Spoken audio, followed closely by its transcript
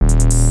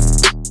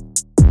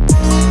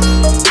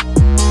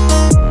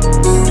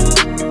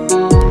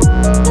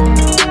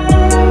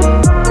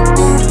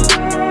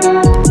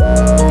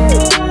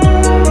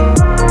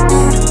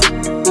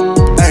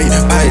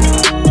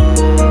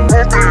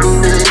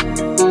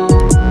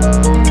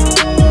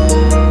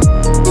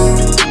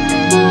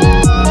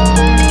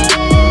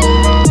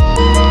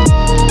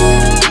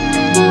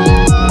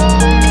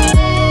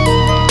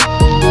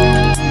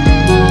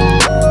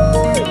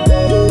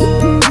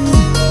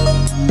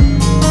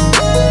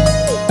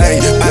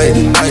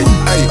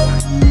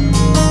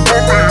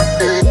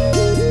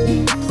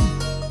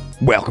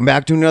Welcome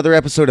back to another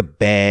episode of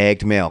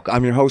Bagged Milk.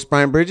 I'm your host,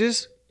 Brian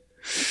Bridges.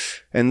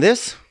 And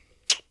this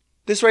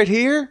right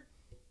here,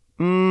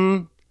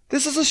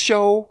 this is a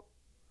show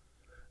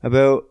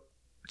about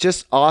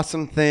just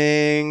awesome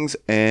things,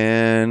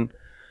 and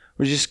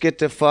we just get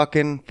to fuck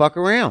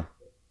around.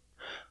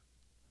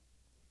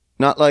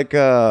 Not like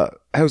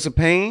House of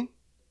Pain,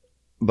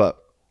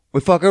 but we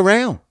fuck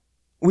around.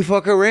 We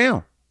fuck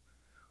around.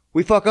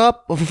 We fuck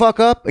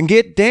up and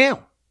get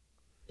down.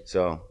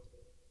 So,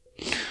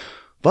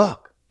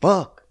 fuck.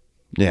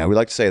 Yeah, we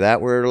like to say that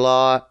word a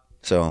lot.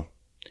 So,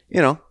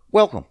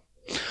 welcome.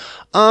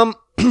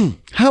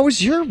 How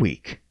was your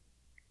week?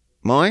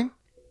 Mine?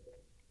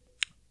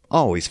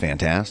 Always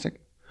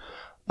fantastic.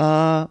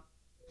 I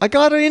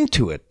got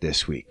into it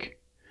this week.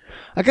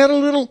 I got a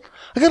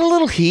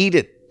little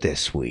heated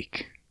this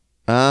week.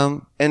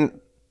 And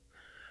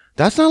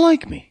that's not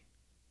like me.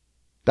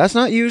 That's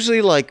not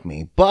usually like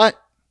me, but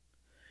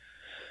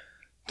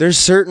there's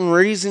certain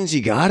reasons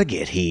you gotta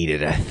get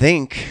heated, I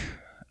think.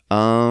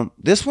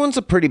 This one's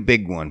a pretty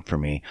big one for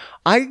me.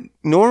 I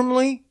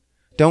normally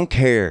don't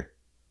care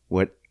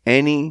what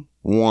any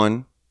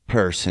one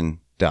person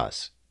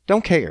does.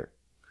 Don't care.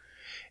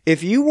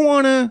 If you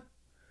wanna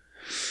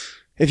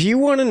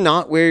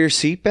not wear your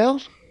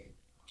seatbelt,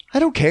 I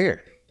don't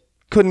care.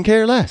 Couldn't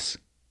care less.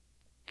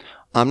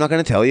 I'm not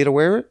gonna tell you to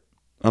wear it.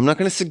 I'm not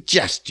gonna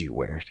suggest you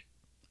wear it.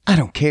 I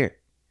don't care.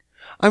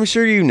 I'm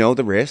sure you know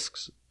the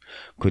risks.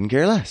 Couldn't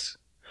care less.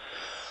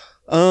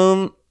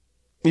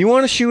 You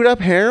want to shoot up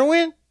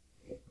heroin?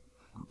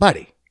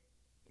 Buddy,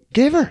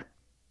 give her.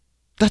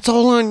 That's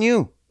all on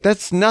you.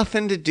 That's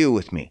nothing to do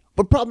with me.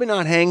 We're probably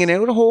not hanging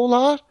out a whole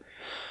lot,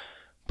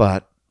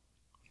 but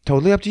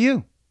totally up to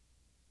you.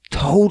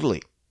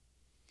 Totally.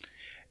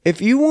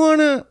 If you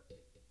want to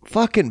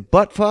fucking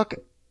butt fuck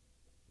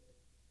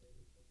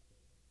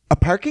a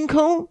parking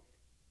cone,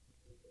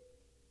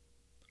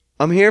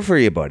 I'm here for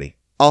you, buddy.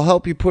 I'll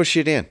help you push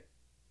it in.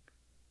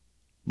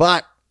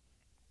 But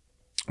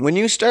when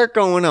you start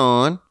going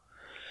on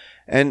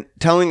and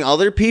telling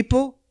other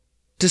people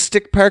to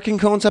stick parking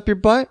cones up your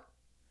butt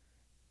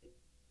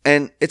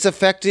and it's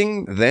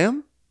affecting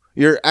them,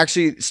 you're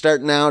actually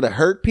starting now to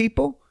hurt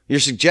people.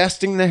 You're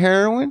suggesting the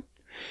heroin.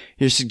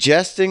 You're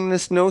suggesting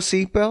this no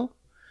seatbelt.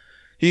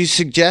 You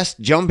suggest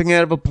jumping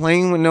out of a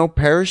plane with no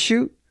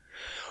parachute.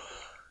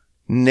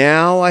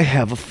 Now I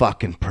have a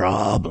fucking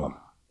problem.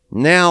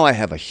 Now I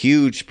have a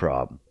huge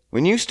problem.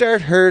 When you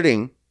start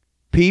hurting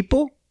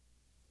people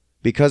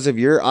because of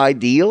your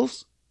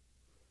ideals,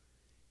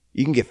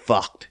 you can get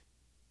fucked.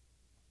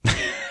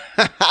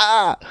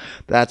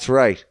 That's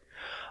right.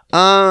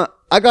 I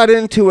got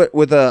into it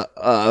with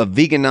a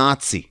vegan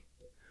Nazi.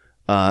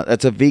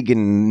 That's a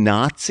vegan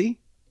Nazi,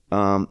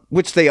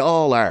 which they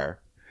all are.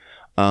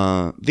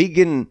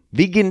 Veganisms.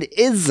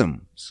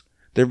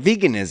 They're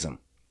veganism.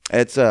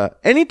 It's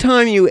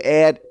anytime you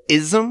add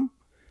ism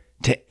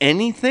to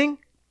anything,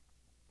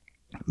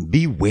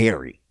 be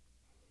wary.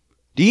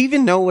 Do you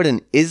even know what an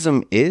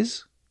ism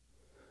is?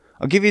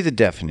 I'll give you the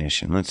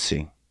definition. Let's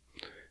see.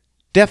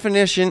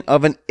 Definition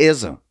of an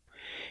ism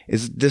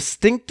is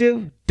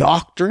distinctive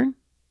doctrine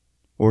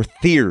or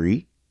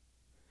theory,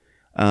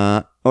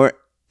 and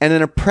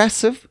an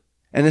oppressive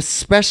and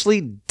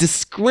especially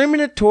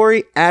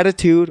discriminatory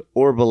attitude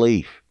or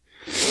belief.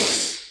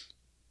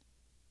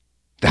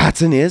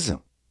 That's an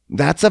ism.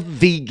 That's a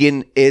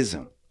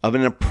veganism of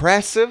an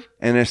oppressive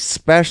and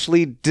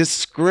especially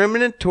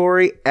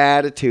discriminatory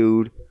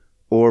attitude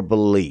or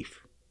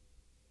belief.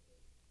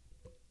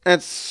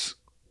 That's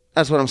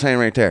what I'm saying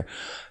right there.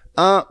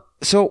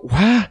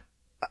 So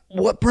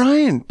what,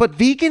 Brian? But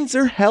vegans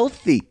are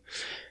healthy.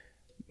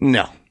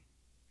 No,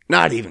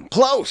 not even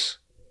close.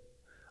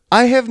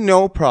 I have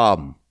no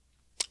problem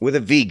with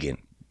a vegan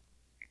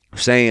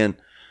saying,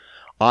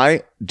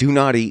 I do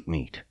not eat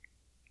meat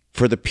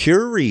for the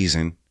pure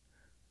reason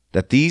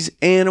that these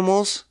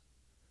animals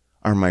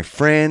are my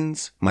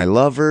friends, my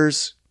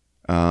lovers,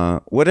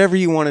 whatever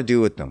you want to do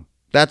with them.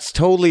 That's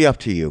totally up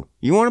to you.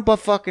 You want to butt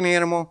fuck an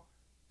animal?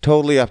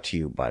 Totally up to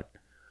you, bud.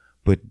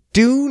 But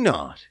do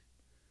not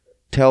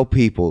tell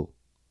people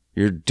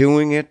you're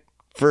doing it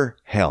for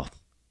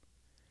health.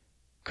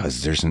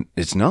 Because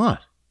it's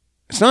not.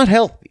 It's not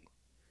healthy.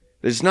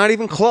 It's not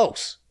even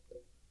close.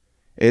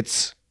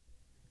 It's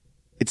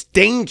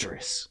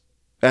dangerous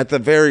at the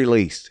very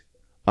least.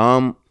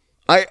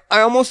 I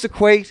almost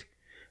equate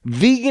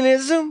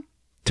veganism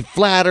to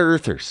flat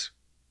earthers.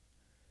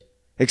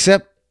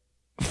 Except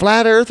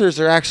flat earthers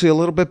are actually a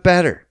little bit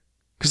better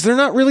because they're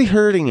not really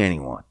hurting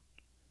anyone.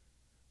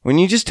 When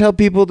you just tell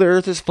people the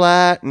earth is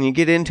flat and you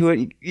get into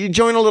it, you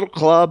join a little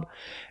club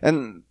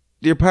and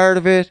you're part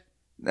of it.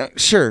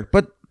 Sure,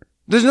 but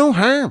there's no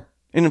harm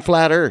in a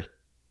flat earth.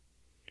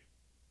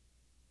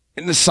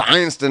 And the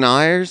science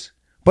deniers,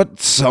 but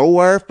so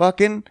are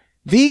fucking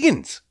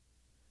vegans.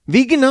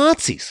 Vegan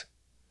Nazis.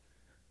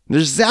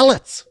 They're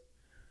zealots.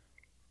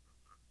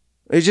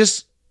 They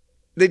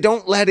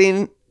don't let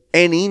in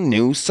any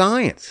new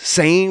science.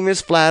 Same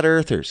as flat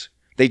earthers.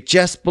 They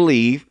just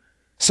believe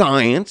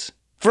science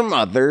from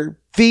other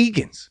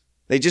vegans.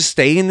 They just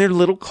stay in their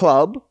little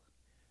club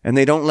and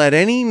they don't let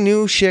any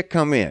new shit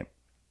come in.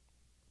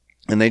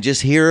 And they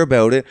just hear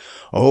about it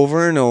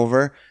over and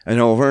over and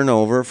over and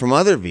over from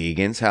other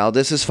vegans, how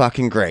this is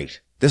fucking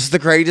great. This is the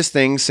greatest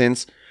thing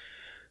since,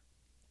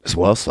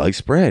 well,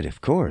 sliced bread, of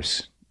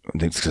course.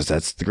 Because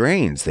that's the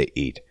grains they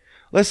eat.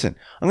 Listen,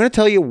 I'm going to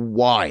tell you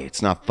why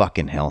it's not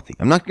fucking healthy.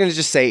 I'm not going to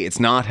just say it's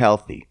not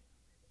healthy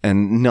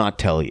and not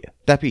tell you.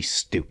 That'd be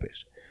stupid.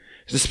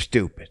 It's just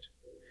stupid.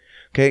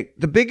 Okay,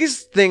 the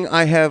biggest thing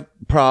I have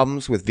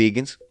problems with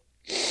vegans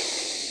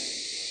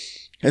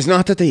is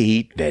not that they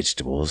eat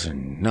vegetables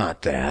and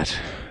not that.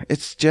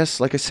 It's just,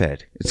 like I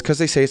said, it's because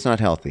they say it's not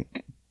healthy.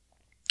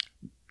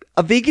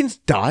 A vegan's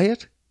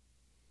diet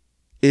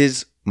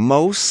is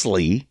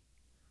mostly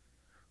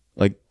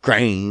like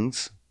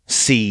grains,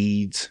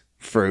 seeds,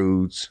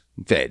 fruits,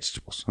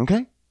 vegetables.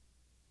 Okay?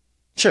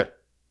 Sure.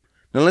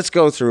 Now let's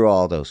go through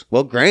all those.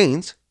 Well,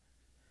 grains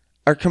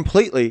are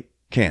completely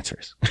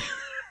cancerous.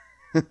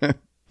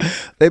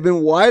 They've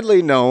been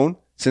widely known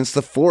since the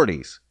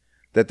 40s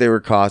that they were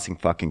causing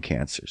fucking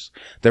cancers.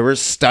 There were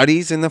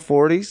studies in the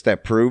 40s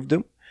that proved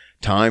them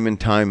time and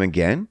time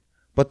again.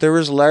 But there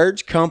was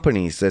large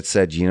companies that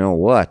said, you know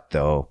what,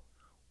 though?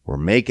 We're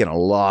making a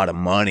lot of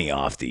money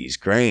off these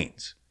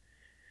grains.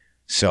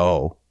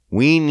 So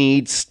we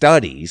need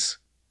studies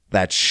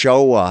that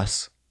show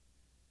us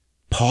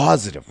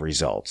positive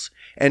results.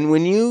 And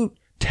when you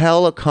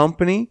tell a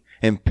company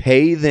and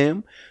pay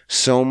them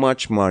so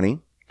much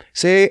money,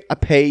 say I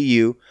pay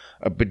you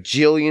 $1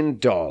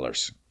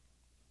 bajillion,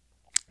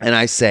 and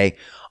I say,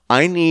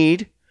 I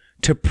need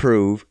to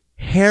prove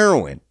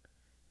heroin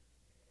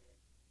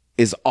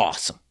is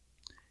awesome.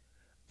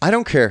 I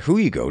don't care who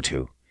you go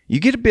to. You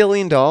get $1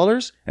 billion,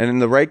 and in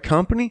the right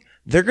company,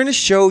 they're going to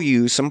show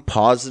you some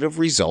positive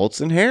results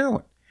in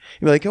heroin.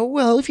 You're like, oh,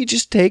 well, if you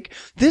just take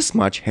this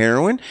much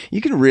heroin,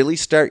 you can really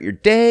start your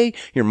day.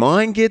 Your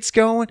mind gets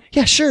going.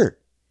 Yeah, sure.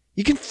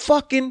 You can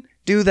fucking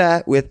do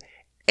that with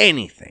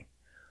anything.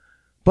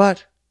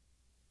 But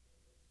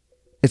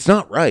it's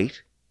not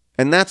right.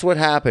 And that's what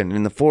happened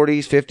in the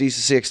 40s, 50s,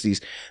 60s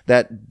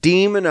that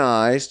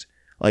demonized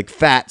like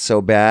fat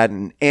so bad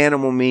and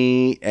animal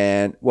meat.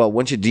 And, well,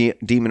 once you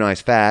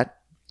demonize fat,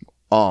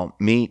 all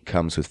meat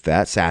comes with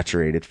fat,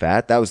 saturated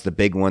fat. That was the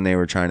big one they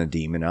were trying to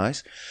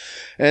demonize.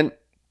 And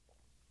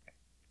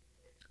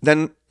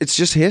then it's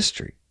just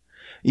history.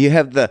 You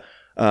have the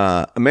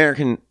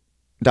American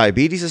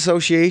Diabetes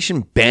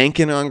Association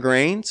banking on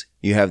grains.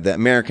 You have the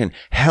American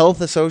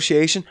Health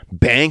Association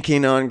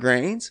banking on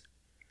grains.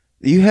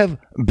 You have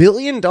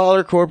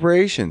billion-dollar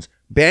corporations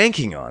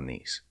banking on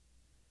these.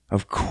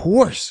 Of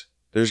course,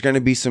 there's going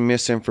to be some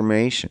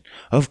misinformation.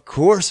 Of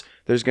course,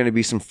 there's going to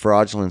be some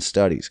fraudulent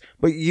studies.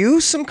 But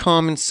use some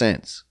common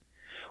sense.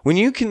 When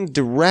you can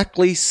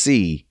directly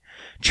see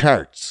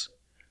charts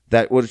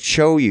that would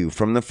show you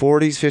from the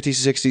 40s,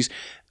 50s, 60s,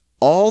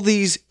 all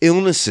these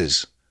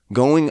illnesses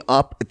going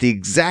up at the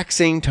exact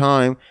same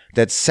time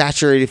that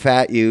saturated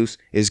fat use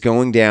is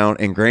going down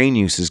and grain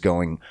use is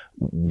going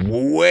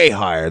way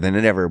higher than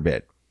it ever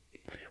been.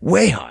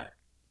 Way higher.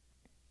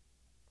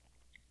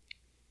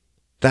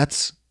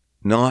 That's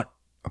not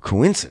a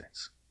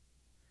coincidence.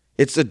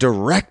 It's a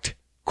direct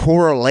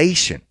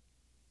correlation.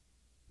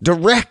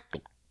 Direct.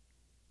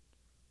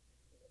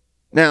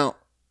 Now,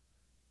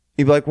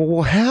 you'd be like,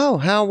 well, how?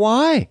 How?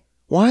 Why?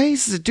 Why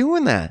is it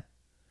doing that?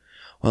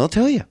 Well, I'll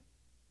tell you.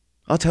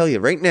 I'll tell you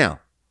right now.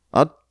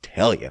 I'll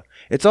tell you.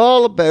 It's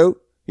all about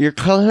your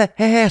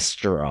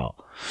cholesterol.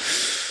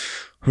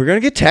 We're going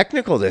to get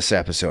technical this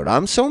episode.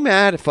 I'm so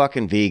mad at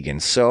fucking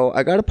vegans, so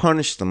I got to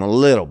punish them a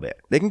little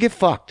bit. They can get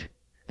fucked.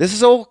 This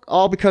is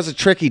all because of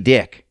Tricky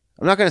Dick.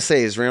 I'm not going to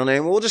say his real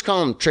name. We'll just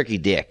call him Tricky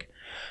Dick.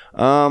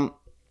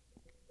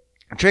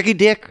 Tricky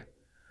Dick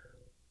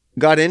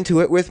got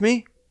into it with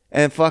me,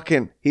 and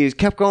fucking, he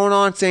kept going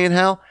on saying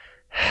how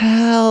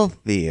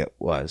healthy it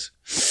was.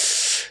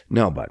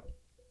 No, but,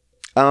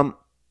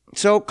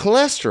 so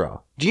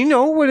cholesterol, do you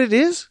know what it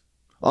is?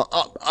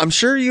 I'm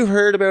sure you've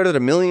heard about it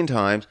 1,000,000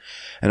 times,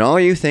 and all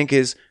you think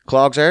is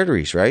clogs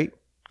arteries, right?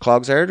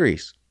 Clogs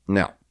arteries.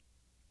 No,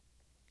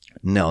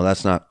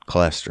 that's not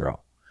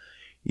cholesterol.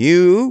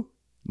 You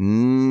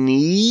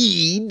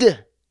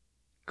need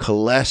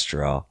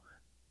cholesterol.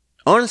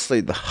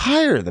 Honestly, the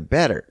higher the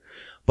better,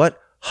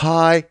 but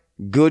high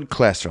good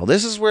cholesterol.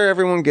 This is where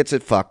everyone gets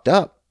it fucked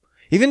up.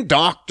 Even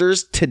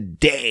doctors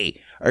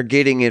today are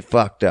getting it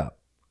fucked up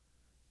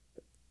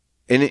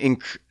in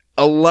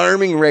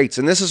alarming rates.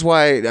 And this is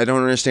why I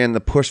don't understand the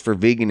push for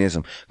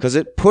veganism, because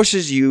it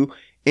pushes you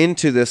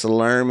into this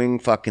alarming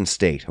fucking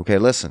state. Okay,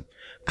 listen.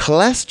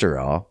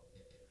 Cholesterol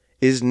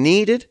is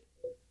needed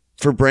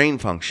for brain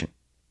function.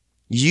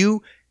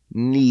 You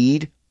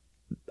need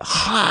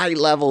high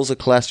levels of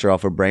cholesterol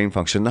for brain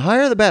function. The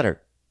higher, the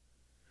better.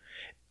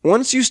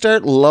 Once you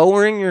start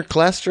lowering your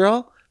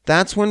cholesterol,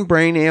 that's when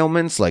brain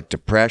ailments like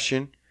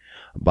depression,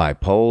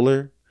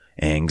 bipolar,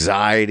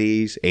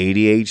 anxieties,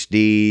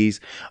 ADHDs,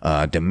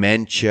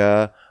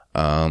 dementia,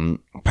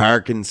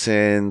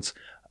 Parkinson's,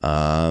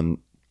 all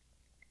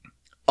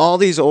all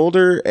these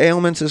older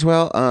ailments as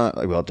well.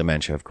 Well,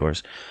 dementia, of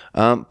course.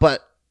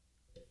 But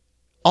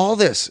all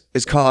this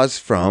is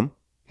caused from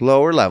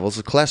lower levels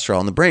of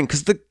cholesterol in the brain,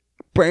 because the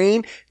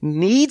brain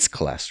needs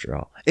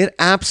cholesterol.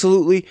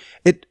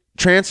 It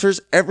transfers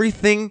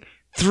everything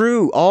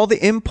through. All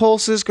the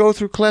impulses go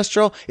through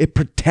cholesterol. It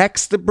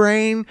protects the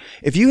brain.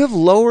 If you have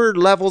lower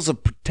levels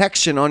of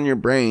protection on your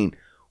brain,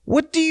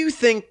 what do you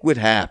think would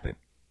happen?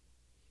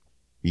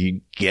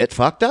 You get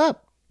fucked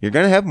up. You're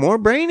going to have more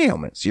brain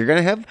ailments. You're going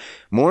to have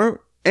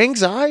more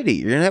anxiety.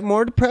 You're going to have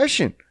more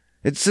depression.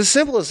 It's as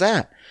simple as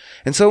that.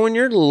 And so when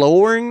you're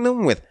lowering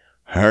them with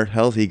heart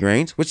healthy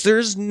grains, which there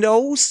is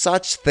no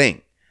such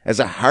thing as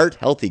a heart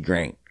healthy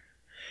grain,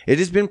 it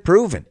has been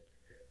proven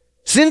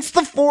since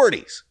the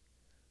 40s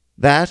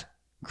that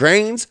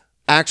grains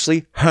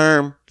actually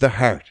harm the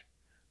heart.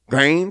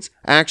 Grains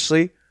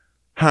actually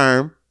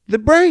harm the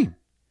brain.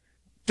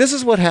 This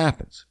is what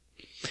happens.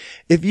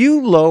 If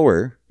you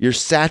lower your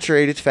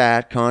saturated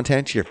fat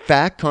content, your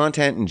fat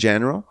content in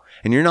general,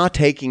 and you're not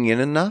taking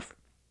in enough,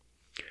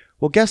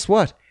 well, guess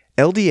what?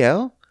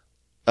 LDL,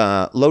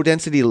 low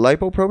density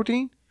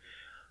lipoprotein,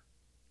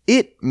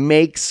 it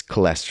makes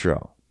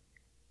cholesterol.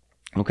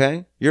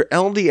 Okay? Your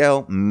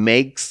LDL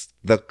makes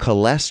the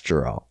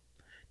cholesterol.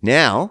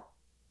 Now,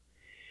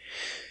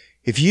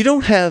 if you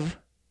don't have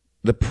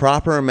the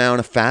proper amount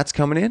of fats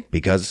coming in,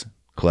 because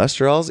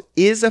cholesterol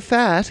is a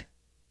fat,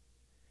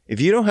 if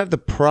you don't have the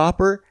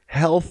proper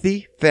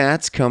healthy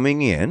fats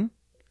coming in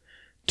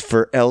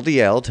for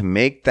LDL to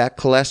make that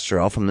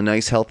cholesterol from the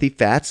nice healthy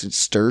fats, it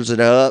stirs it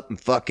up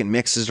and fucking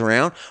mixes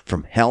around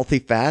from healthy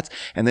fats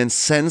and then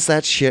sends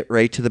that shit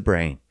right to the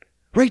brain.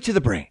 Right to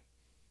the brain.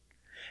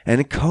 And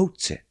it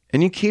coats it.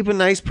 And you keep a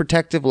nice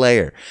protective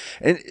layer.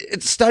 And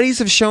studies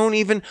have shown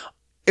even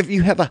if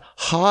you have a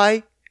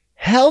high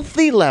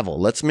healthy level,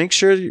 let's make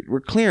sure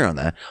we're clear on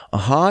that, a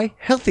high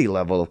healthy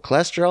level of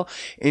cholesterol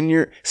in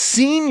your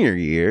senior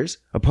years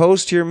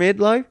opposed to your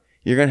midlife,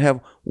 you're going to have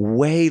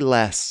way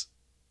less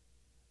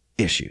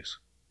issues.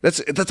 That's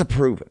a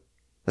proven.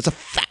 That's a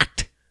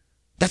fact.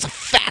 That's a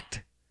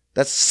fact.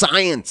 That's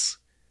science.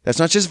 That's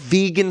not just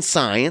vegan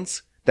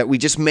science that we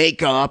just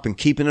make up and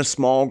keep in a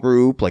small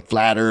group like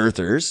flat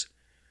earthers.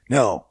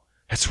 No,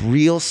 that's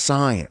real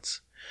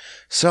science.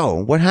 So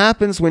what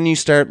happens when you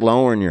start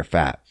lowering your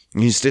fat?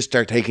 You just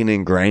start taking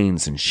in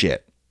grains and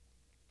shit.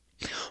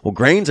 Well,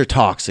 grains are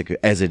toxic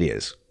as it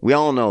is. We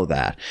all know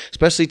that.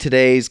 Especially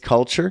today's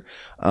culture.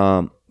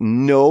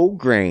 No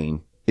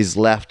grain is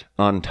left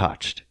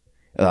untouched.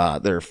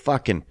 They're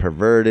fucking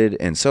perverted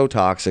and so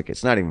toxic,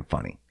 it's not even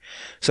funny.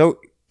 So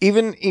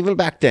even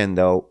back then,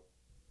 though,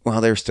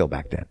 well, they were still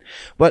back then.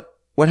 But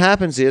what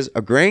happens is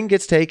a grain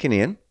gets taken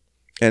in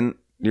and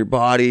your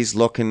body's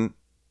looking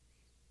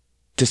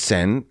to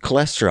send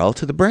cholesterol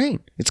to the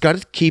brain. It's got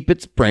to keep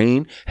its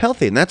brain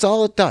healthy. And that's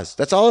all it does.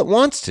 That's all it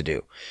wants to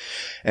do.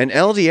 And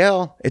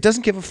LDL, it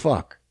doesn't give a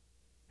fuck.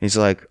 He's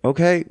like,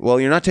 okay, well,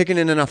 you're not taking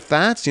in enough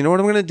fats. You know what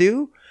I'm going to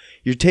do?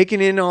 You're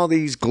taking in all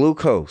these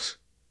glucose.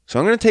 So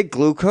I'm going to take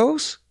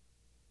glucose,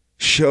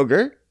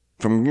 sugar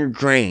from your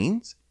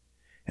grains,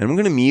 and I'm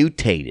going to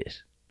mutate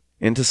it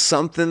into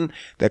something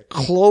that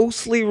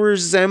closely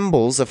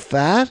resembles a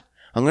fat.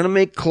 I'm going to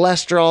make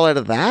cholesterol out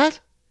of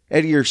that. Out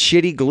of your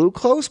shitty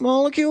glucose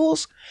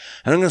molecules,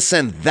 and I'm going to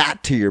send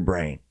that to your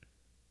brain.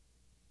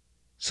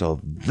 So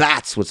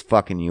that's what's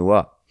fucking you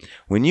up.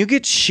 When you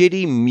get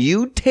shitty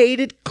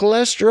mutated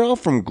cholesterol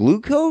from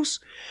glucose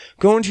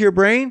going to your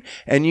brain,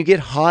 and you get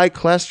high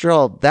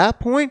cholesterol at that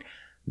point,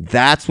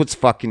 that's what's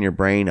fucking your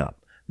brain up.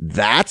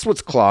 That's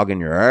what's clogging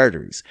your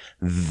arteries.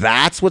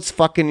 That's what's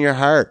fucking your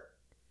heart.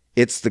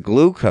 It's the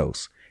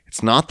glucose.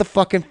 It's not the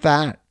fucking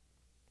fat.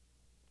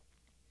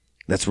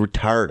 That's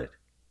retarded.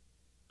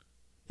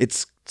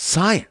 It's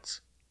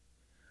science.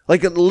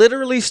 Like it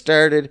literally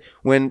started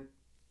when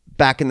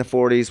back in the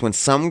 40s when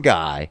some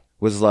guy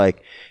was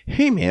like,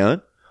 hey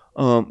man,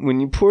 when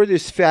you pour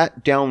this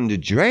fat down the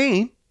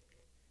drain,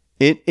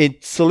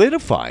 it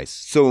solidifies.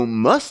 So it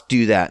must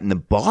do that in the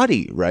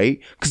body, right?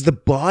 Because the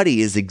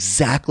body is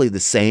exactly the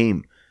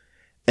same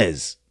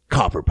as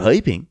copper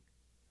piping,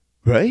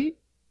 right?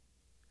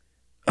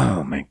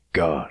 Oh my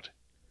God.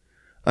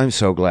 I'm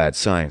so glad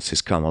science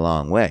has come a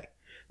long way.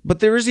 But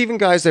there is even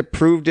guys that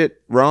proved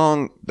it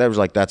wrong. That was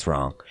like, that's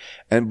wrong.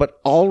 But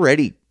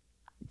already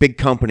big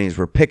companies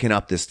were picking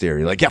up this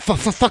theory. Like, yeah,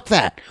 fuck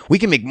that. We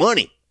can make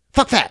money.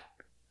 Fuck that.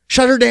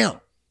 Shut her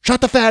down. Shut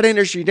the fat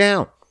industry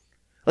down.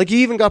 Like you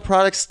even got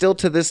products still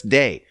to this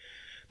day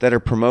that are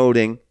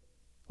promoting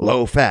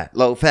low fat,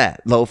 low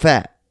fat, low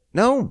fat.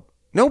 No,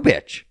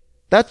 bitch.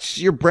 That's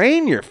your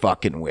brain you're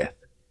fucking with.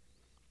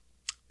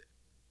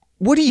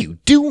 What are you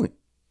doing?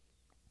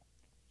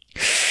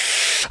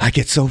 I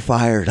get so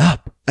fired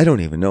up. I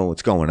don't even know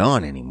what's going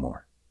on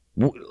anymore.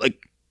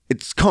 Like,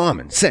 it's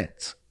common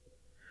sense.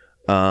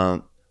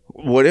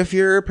 What if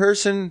you're a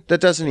person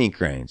that doesn't eat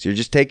grains? You're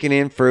just taking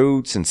in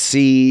fruits and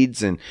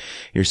seeds and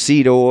your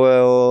seed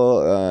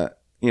oil,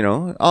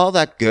 all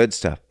that good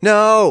stuff.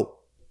 No,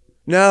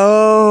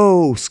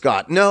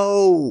 Scott,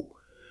 no.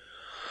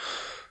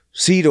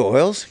 Seed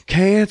oils,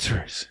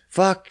 cancerous.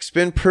 Fuck, it's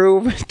been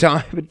proven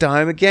time and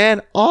time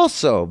again.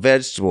 Also,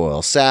 vegetable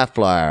oil,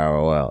 safflower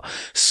oil,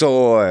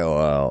 soy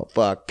oil,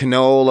 fuck,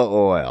 canola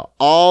oil,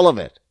 all of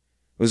it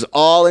was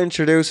all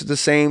introduced at the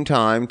same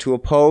time to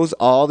oppose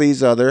all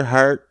these other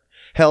heart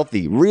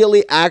healthy,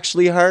 really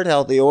actually heart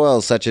healthy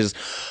oils such as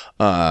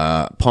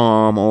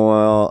palm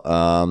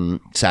oil,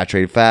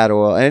 saturated fat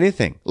oil,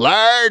 anything.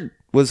 Lard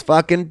was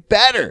fucking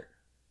better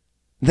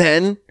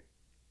than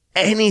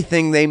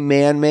anything they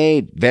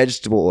man-made.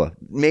 Vegetable oil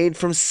made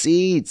from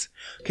seeds.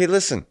 Okay,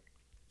 listen.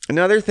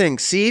 Another thing,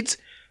 seeds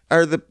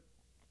are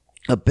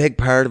a big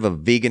part of a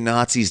vegan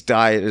Nazi's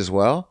diet as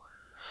well.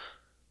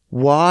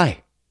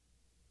 Why?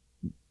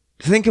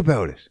 Think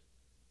about it.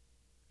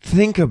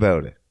 Think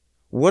about it.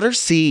 What are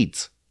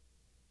seeds?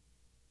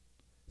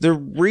 They're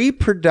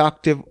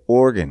reproductive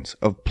organs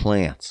of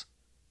plants.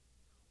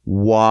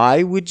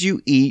 Why would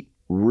you eat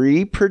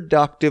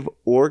reproductive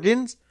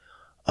organs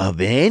of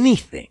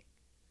anything?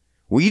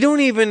 We don't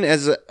even,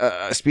 as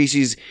a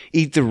species,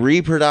 eat the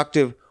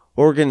reproductive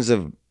organs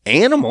of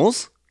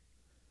animals.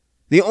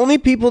 The only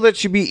people that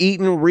should be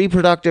eating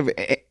reproductive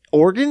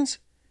organs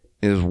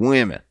is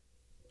women.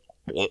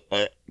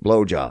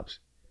 Blowjobs.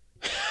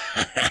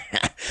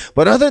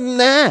 But other than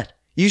that,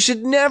 you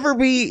should never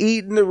be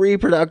eating the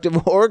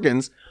reproductive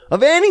organs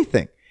of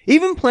anything,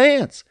 even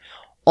plants.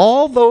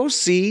 All those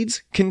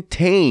seeds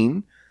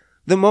contain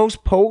the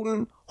most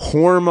potent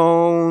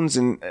hormones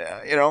and,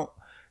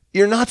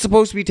 you're not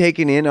supposed to be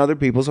taking in other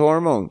people's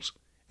hormones.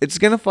 It's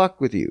going to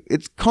fuck with you.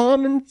 It's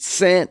common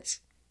sense.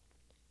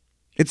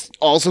 It's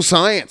also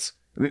science.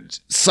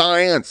 It's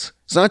science.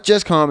 It's not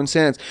just common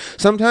sense.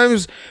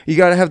 Sometimes you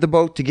got to have the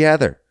both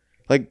together.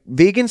 Like,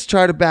 vegans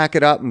try to back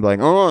it up and be like,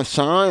 oh,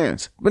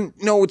 science. But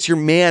no, it's your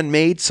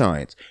man-made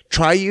science.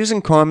 Try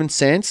using common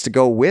sense to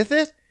go with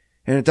it,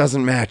 and it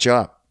doesn't match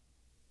up.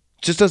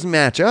 It just doesn't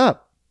match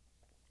up.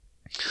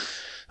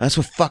 That's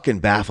what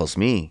fucking baffles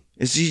me,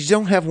 is you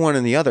don't have one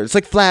and the other. It's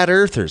like flat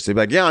earthers. They're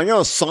like,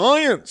 yeah,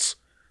 science.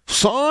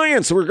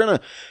 Science. We're going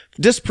to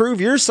disprove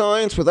your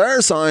science with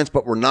our science,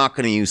 but we're not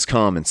going to use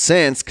common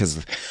sense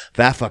because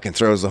that fucking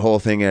throws the whole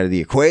thing out of the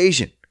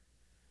equation.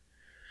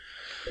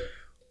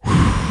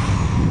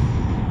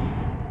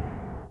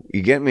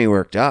 You get me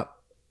worked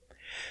up.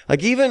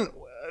 Like, even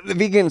the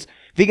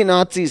vegan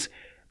Nazis,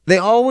 they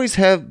always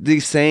have the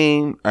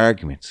same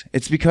arguments.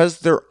 It's because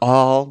they're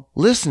all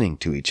listening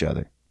to each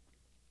other.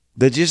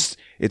 It's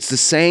the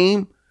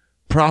same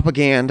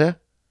propaganda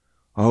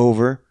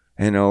over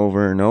and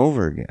over and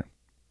over again.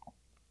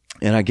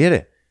 And I get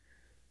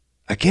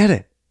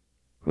it.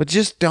 But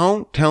just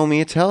don't tell me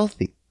it's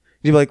healthy.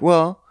 You're like,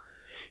 well,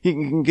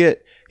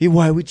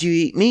 why would you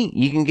eat meat?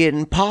 You can get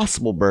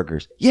Impossible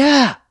burgers.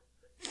 Yeah.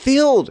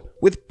 Filled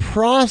with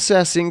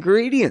processed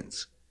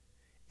ingredients.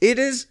 It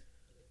is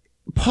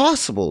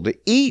possible to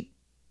eat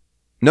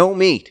no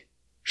meat.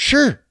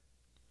 Sure.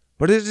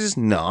 But it is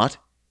not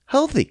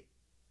healthy.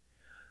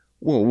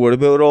 Well, what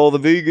about all the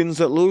vegans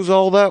that lose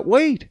all that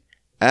weight?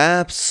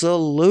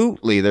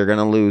 Absolutely, they're going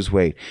to lose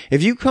weight.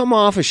 If you come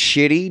off a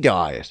shitty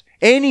diet,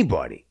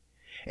 anybody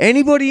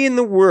in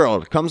the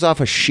world comes off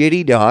a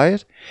shitty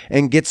diet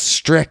and gets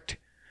strict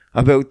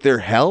about their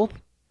health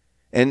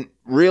and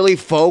really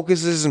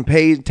focuses and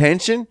pays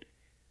attention,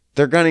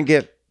 they're going to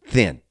get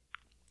thin.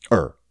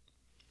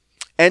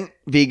 And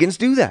vegans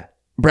do that.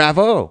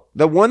 Bravo.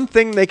 The one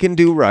thing they can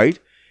do right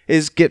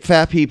is get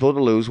fat people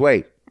to lose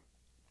weight.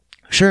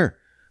 Sure.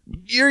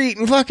 You're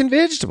eating fucking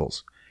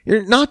vegetables.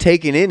 You're not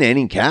taking in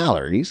any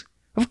calories.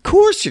 Of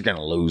course you're going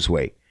to lose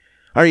weight.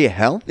 Are you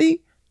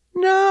healthy?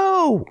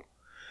 No.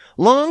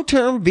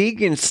 Long-term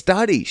vegan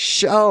studies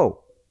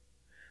show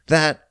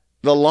that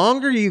the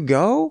longer you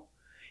go,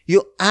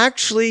 you'll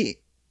actually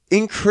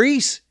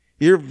increase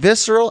your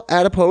visceral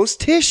adipose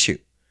tissue.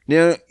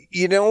 Now,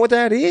 you know what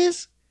that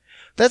is?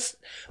 That's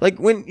like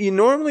when you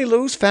normally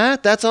lose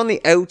fat, that's on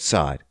the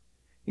outside.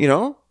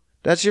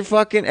 That's your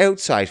fucking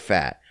outside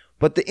fat.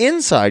 But the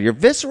inside, your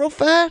visceral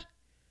fat,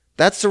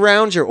 that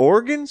surrounds your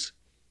organs.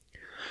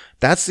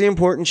 That's the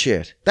important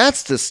shit.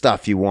 That's the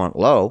stuff you want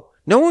low.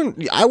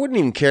 I wouldn't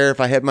even care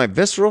if I had my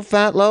visceral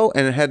fat low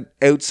and it had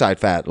outside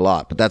fat a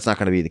lot, but that's not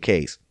going to be the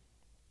case.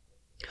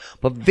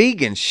 But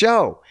vegans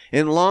show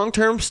in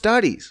long-term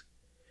studies,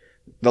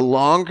 the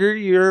longer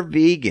you're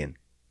vegan,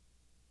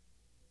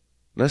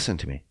 listen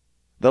to me,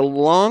 the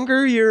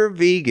longer you're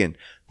vegan,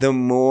 the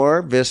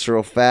more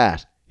visceral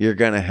fat you're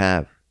going to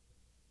have.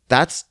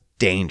 That's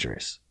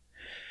dangerous.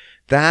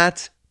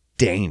 That's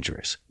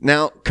dangerous.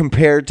 Now,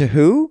 compared to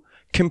who?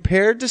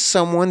 Compared to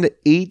someone that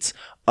eats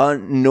a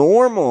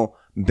normal,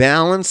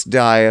 balanced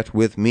diet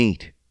with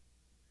meat.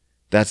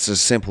 That's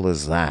as simple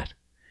as that.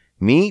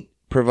 Meat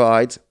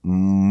provides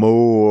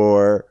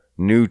more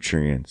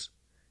nutrients.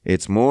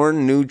 It's more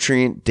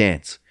nutrient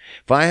dense.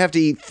 If I have to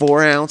eat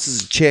 4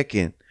 ounces of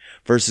chicken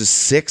versus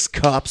 6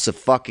 cups of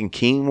fucking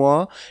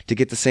quinoa to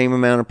get the same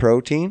amount of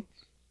protein,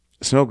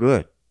 it's no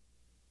good.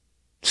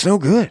 It's no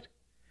good.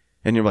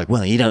 And you're like,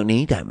 well, you don't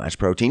need that much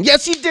protein.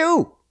 Yes, you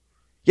do.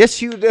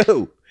 Yes, you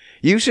do.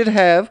 You should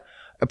have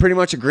pretty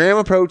much a gram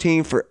of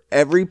protein for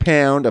every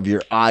pound of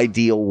your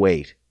ideal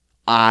weight.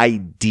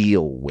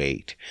 Ideal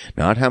weight.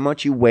 Not how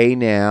much you weigh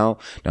now,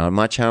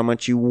 not how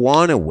much you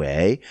want to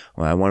weigh.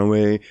 Well, I want to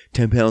weigh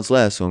 10 pounds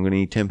less, so I'm going to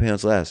eat 10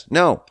 pounds less.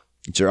 No,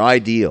 it's your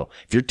ideal.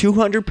 If you're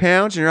 200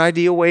 pounds and your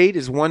ideal weight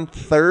is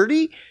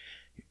 130,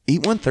 eat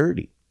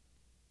 130.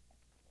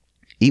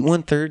 Eat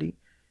 130.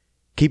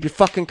 Keep your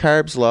fucking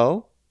carbs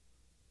low,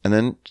 and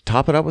then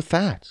top it up with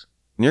fats.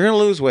 And you're going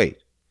to lose weight,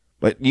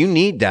 but you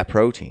need that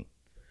protein.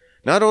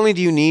 Not only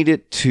do you need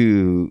it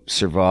to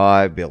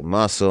survive, build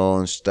muscle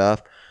and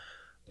stuff,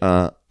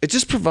 it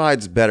just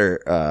provides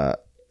better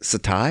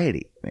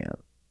satiety, man.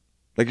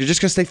 Like, you're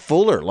just going to stay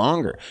fuller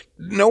longer.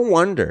 No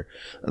wonder.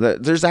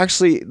 There's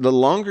actually, the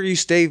longer you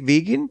stay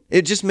vegan,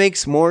 it just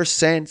makes more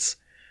sense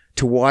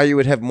to why you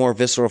would have more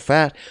visceral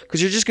fat,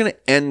 because you're just going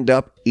to end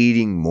up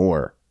eating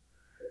more.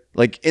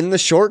 Like, in the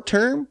short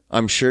term,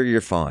 I'm sure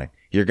you're fine.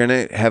 You're going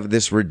to have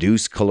this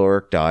reduced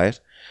caloric diet,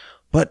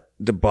 but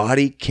the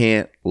body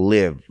can't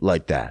live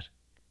like that.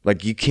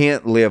 Like, you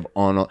can't live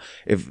on,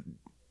 if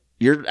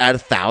you're at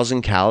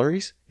 1,000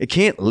 calories, it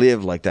can't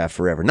live like that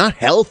forever. Not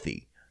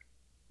healthy.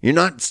 You're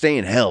not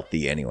staying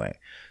healthy anyway.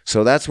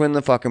 So that's when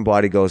the fucking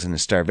body goes into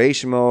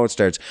starvation mode,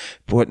 starts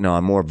putting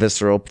on more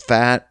visceral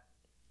fat.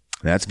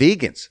 That's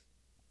vegans.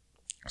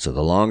 So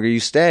the longer you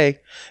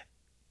stay,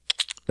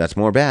 that's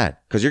more bad,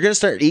 because you're going to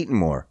start eating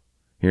more.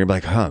 You're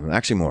like, I'm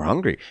actually more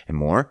hungry, and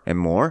more and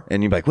more.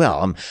 And you're like,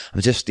 well, I'm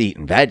just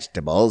eating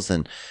vegetables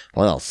and,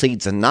 well,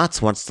 seeds and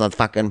nuts. What's the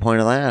fucking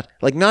point of that?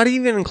 Like, not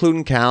even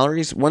including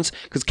calories.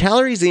 Because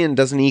calories in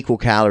doesn't equal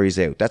calories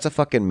out. That's a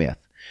fucking myth.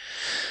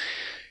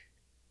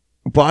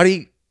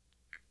 Body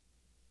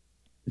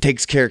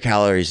takes care of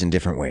calories in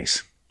different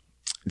ways.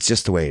 It's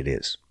just the way it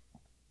is.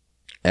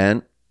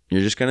 And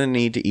you're just going to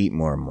need to eat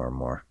more and more and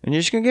more. And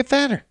you're just going to get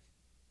fatter.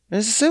 And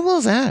it's as simple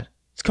as that.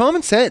 It's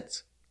common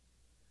sense.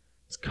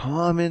 It's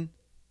common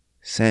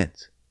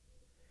sense.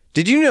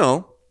 Did you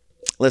know?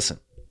 Listen,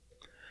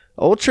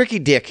 old Tricky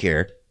Dick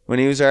here, when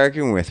he was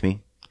arguing with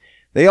me,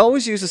 they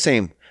always use the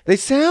same. They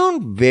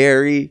sound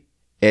very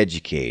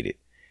educated.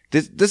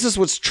 This is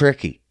what's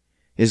tricky,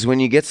 is when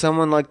you get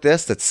someone like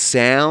this that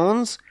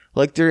sounds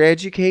like they're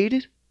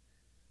educated,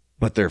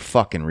 but they're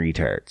fucking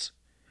retards.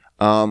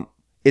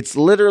 It's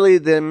literally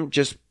them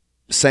just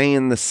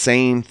saying the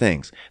same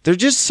things. They're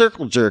just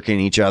circle jerking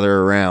each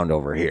other around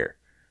over here.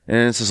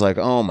 And it's just like,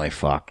 oh my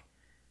fuck.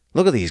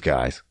 Look at these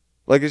guys.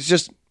 Like, it's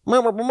just,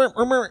 you're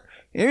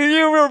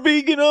a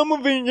vegan, I'm a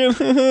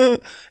vegan.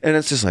 And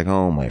it's just like,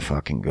 oh my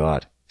fucking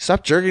God.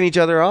 Stop jerking each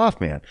other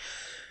off, man.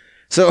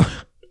 So,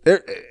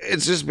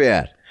 it's just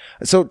bad.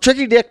 So,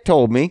 Tricky Dick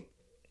told me,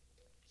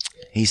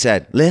 he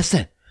said,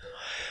 listen,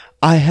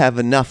 I have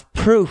enough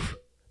proof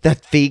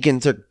that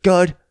vegans are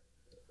good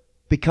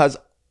because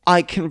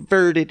I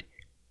converted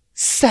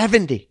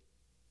 70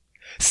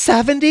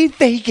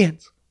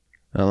 vegans.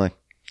 I'm like,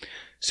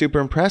 super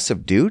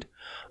impressive, dude.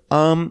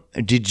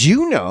 Did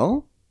you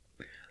know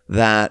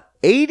that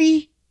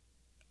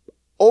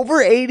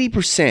over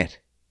 80%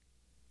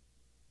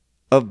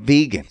 of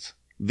vegans,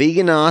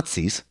 vegan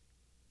Nazis,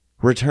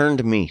 return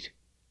to meat?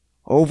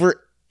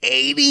 Over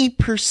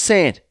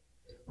 80%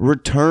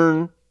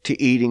 return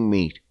to eating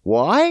meat.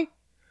 Why?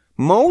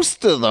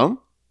 Most of them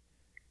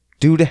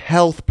due to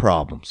health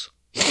problems.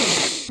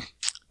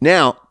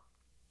 Now,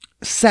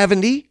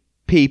 70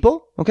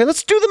 people. Okay,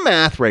 let's do the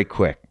math right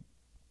quick.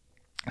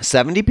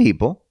 70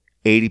 people,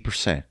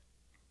 80%.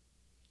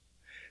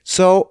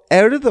 So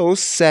out of those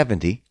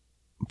 70,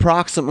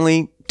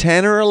 approximately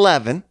 10 or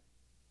 11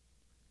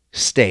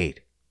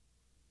 stayed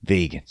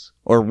vegans,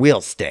 or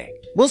will stay.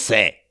 We'll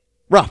say,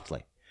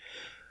 roughly.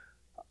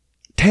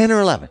 10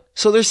 or 11.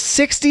 So there's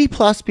 60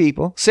 plus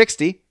people,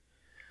 60,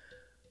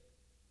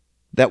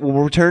 that will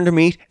return to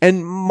meat,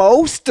 and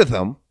most of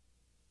them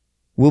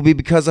will be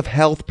because of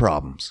health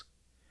problems.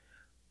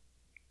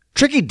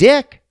 Tricky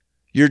Dick,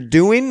 you're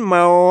doing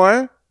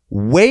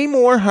way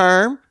more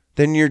harm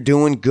than you're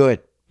doing good,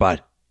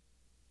 bud.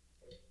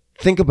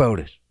 Think about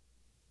it.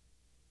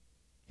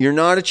 You're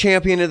not a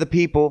champion of the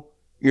people.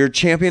 You're a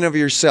champion of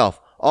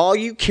yourself. All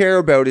you care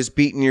about is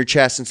beating your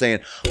chest and saying,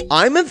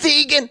 I'm a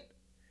vegan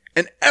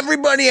and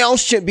everybody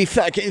else should be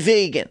fucking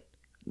vegan.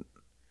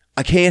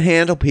 I can't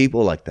handle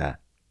people like that.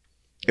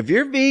 If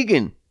you're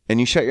vegan and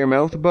you shut your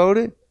mouth about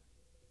it,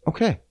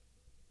 okay.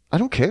 I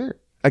don't care.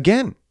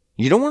 Again,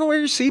 you don't want to wear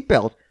your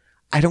seatbelt.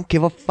 I don't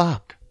give a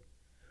fuck.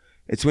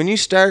 It's when you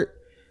start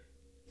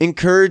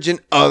encouraging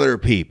other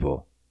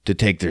people to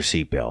take their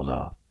seatbelt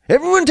off.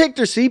 Everyone take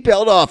their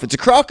seatbelt off. It's a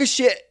crock of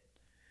shit.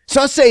 It's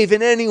not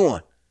saving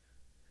anyone.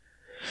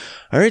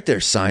 All right there,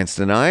 science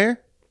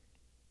denier.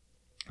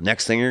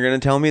 Next thing you're going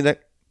to tell me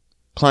that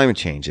climate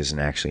change isn't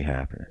actually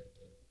happening.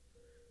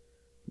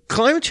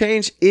 Climate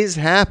change is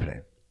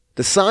happening.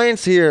 The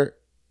science here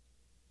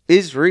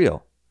is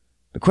real.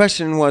 The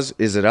question was,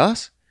 is it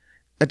us?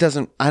 I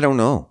don't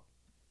know.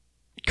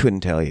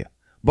 Couldn't tell you.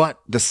 But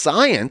the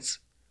science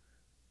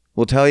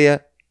will tell you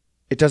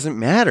it doesn't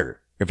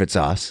matter if it's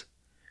us,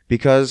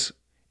 because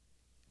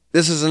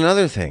this is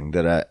another thing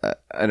that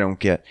I don't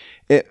get.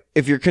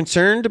 If you're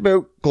concerned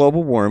about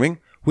global warming,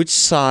 which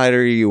side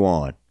are you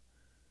on?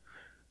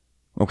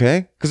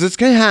 Okay? Because it's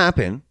going to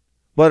happen.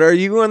 But are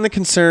you on the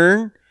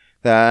concern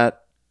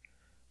that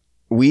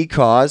we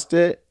caused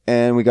it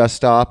and we got to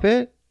stop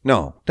it?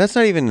 No, that's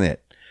not even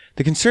it.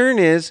 The concern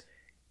is,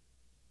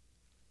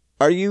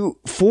 are you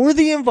for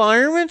the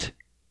environment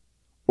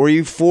or are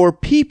you for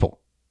people?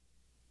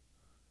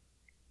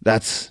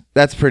 That's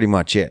pretty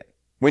much it.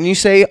 When you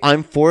say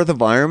I'm for the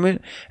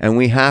environment and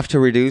we have to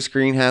reduce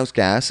greenhouse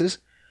gases,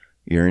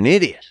 you're an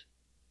idiot.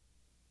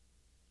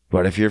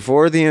 But if you're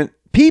for the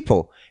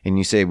people and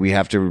you say we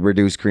have to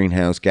reduce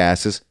greenhouse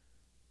gases,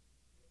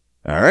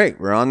 all right,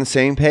 we're on the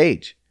same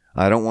page.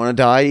 I don't want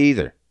to die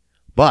either.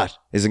 But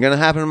is it going to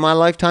happen in my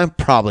lifetime?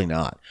 Probably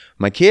not.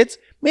 My kids?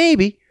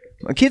 Maybe.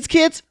 My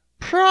kids?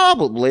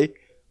 Probably.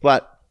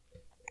 But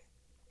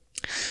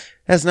it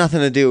has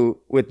nothing to do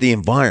with the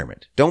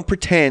environment. Don't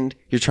pretend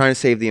you're trying to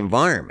save the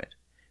environment.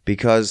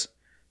 Because,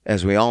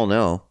 as we all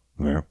know,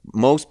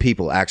 most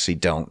people actually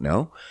don't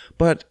know,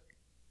 but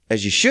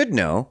as you should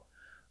know,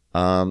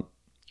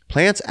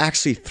 plants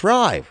actually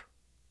thrive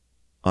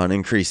on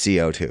increased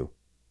CO2.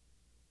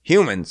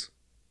 Humans,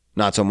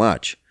 not so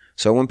much.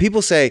 So when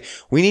people say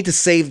we need to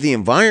save the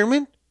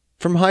environment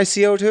from high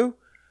CO2,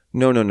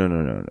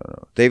 no.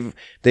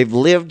 They've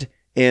lived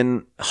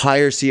in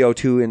higher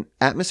CO2 in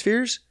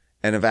atmospheres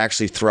and have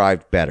actually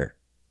thrived better.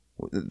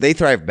 They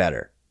thrive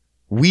better.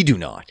 We do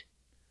not.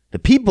 The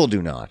people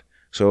do not.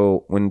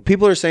 So when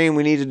people are saying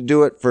we need to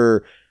do it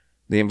for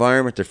the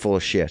environment, they're full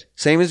of shit.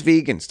 Same as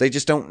vegans. They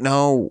just don't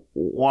know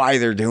why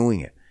they're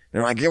doing it.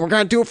 They're like, yeah, we're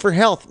going to do it for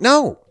health.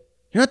 No,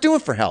 you're not doing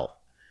it for health.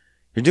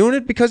 You're doing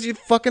it because you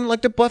fucking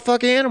like to butt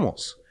fuck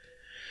animals.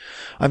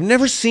 I've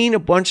never seen a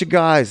bunch of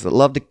guys that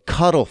love to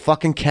cuddle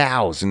fucking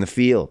cows in the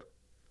field.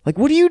 Like,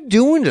 what are you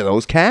doing to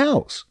those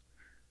cows?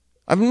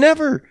 I've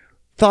never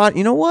thought,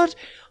 you know what?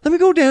 Let me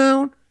go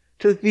down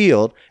to the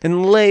field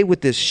and lay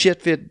with this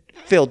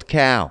shit-filled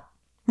cow.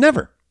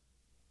 Never.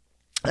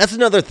 That's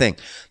another thing.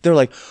 They're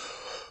like,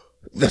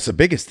 that's the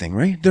biggest thing,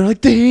 right? They're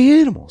like,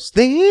 the animals.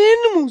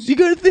 You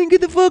gotta think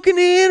of the fucking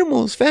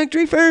animals.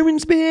 Factory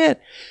farming's bad.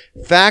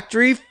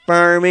 Factory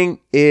farming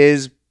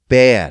is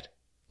bad.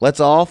 Let's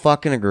all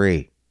fucking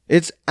agree.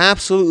 It's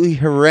absolutely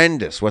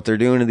horrendous what they're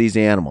doing to these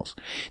animals.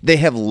 They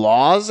have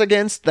laws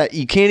against that.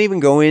 You can't even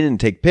go in and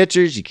take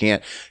pictures. You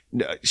can't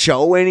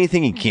show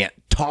anything. You can't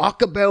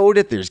talk about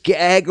it. There's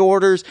gag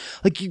orders.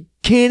 Like, you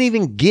can't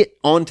even get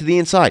onto the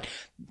inside.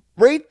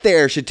 Right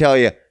there should tell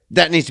you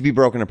that needs to be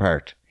broken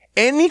apart.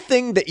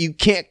 Anything that you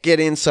can't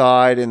get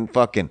inside and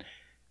fucking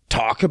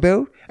talk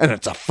about, and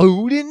it's a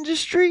food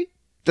industry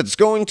that's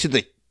going to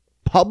the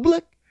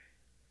public,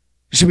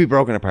 should be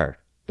broken apart.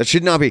 That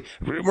should not be.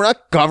 We're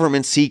not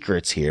government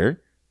secrets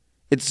here.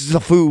 It's the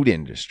food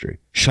industry.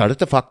 Shut it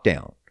the fuck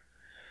down.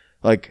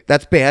 Like,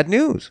 that's bad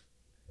news.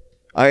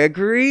 I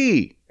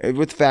agree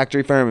with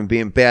factory farming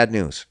being bad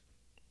news.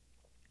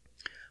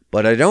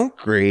 But I don't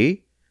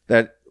agree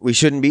that we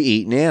shouldn't be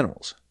eating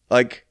animals.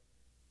 Like,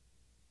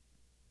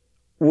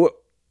 what?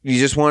 You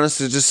just want us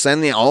to just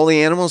send all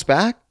the animals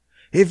back?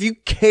 If you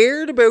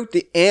cared about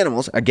the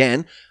animals,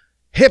 again,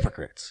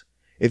 hypocrites.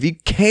 If you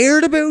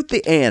cared about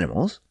the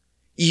animals,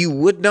 you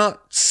would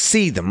not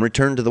see them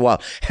return to the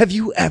wild. Have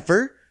you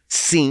ever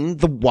seen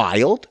the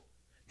wild?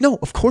 No,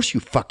 of course you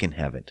fucking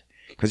haven't.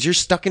 Because you're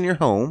stuck in your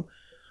home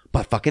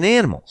by fucking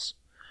animals.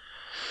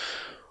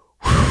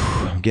 Whew,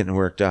 I'm getting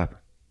worked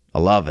up. I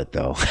love it,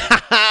 though.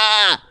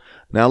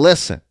 Now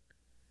listen.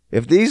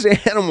 If these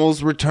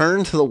animals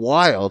return to the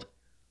wild,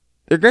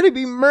 they're going to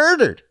be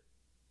murdered.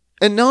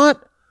 And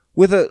not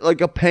with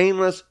a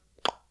painless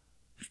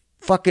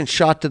fucking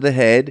shot to the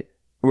head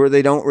where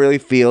they don't really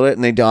feel it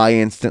and they die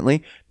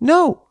instantly.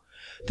 No,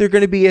 they're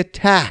going to be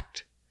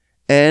attacked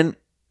and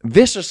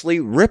viciously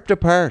ripped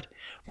apart,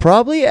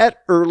 probably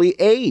at early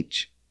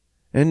age.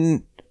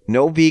 And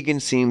no vegan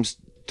seems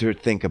to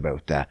think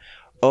about that.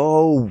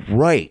 Oh,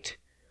 right.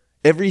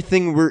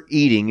 Everything we're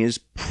eating is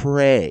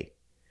prey.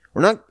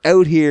 We're not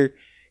out here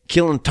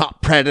killing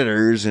top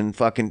predators and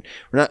fucking,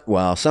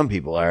 some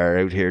people are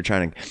out here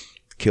trying to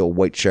kill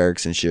white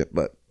sharks and shit,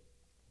 but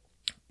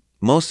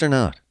most are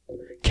not.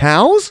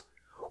 Cows?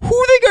 Who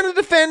are they going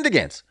to defend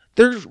against?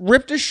 They're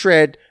ripped to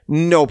shred,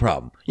 no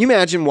problem. You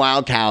imagine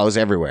wild cows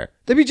everywhere.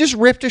 They'd be just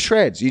ripped to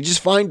shreds. You just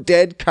find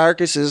dead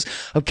carcasses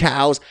of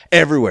cows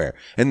everywhere.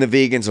 And the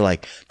vegans are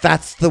like,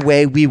 that's the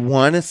way we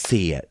want to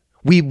see it.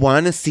 We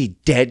want to see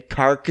dead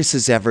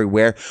carcasses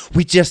everywhere.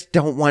 We just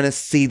don't want to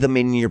see them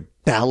in your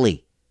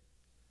belly.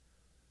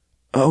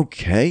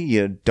 Okay,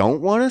 you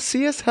don't want to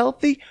see us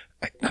healthy?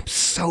 I'm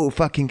so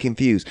fucking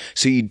confused.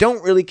 So you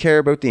don't really care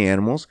about the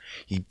animals.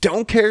 You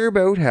don't care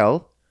about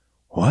health.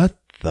 What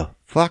the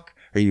fuck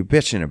are you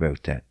bitching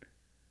about then?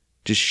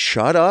 Just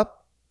shut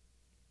up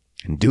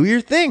and do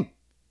your thing.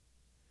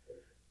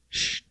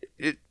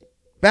 It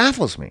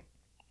baffles me.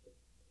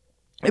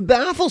 It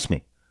baffles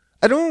me.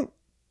 I don't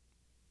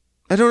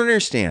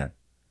understand.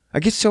 I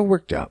get so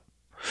worked up.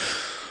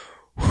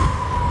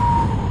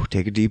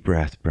 Take a deep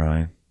breath,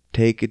 Brian.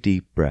 take a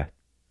deep breath.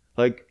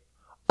 Like,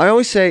 I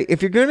always say,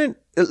 if you're going to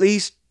at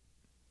least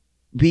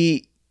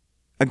be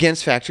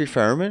against factory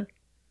farming,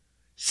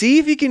 see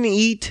if you can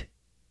eat.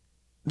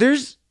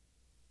 There's,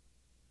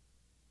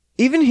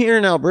 even here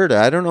in Alberta,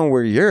 I don't know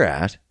where you're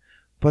at,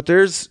 but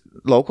there's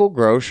local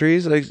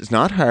groceries. Like, it's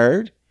not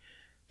hard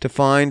to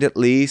find at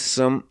least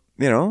some,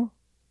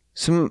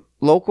 some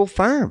local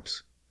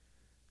farms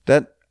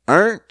that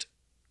aren't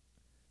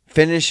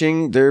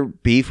finishing their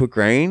beef with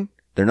grain.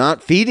 They're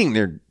not feeding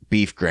their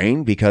beef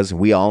grain, because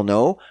we all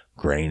know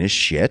grain is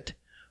shit.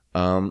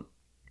 They're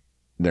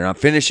not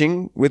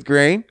finishing with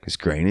grain because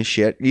grain is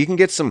shit. You can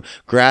get some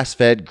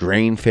grass-fed,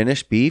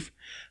 grain-finished beef.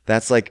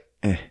 That's like,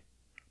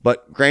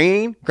 But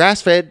grain,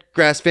 grass-fed,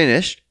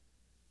 grass-finished,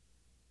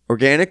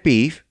 organic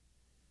beef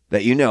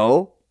that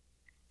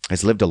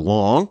has lived a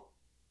long,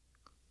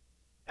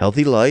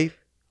 healthy life,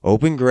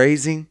 open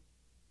grazing,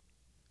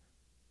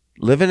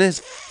 living his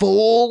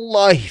full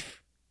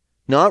life,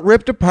 not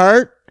ripped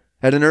apart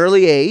at an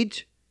early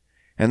age,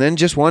 and then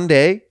just one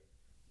day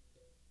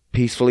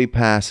peacefully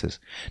passes.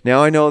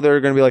 Now I know they're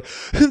going to be like,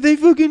 they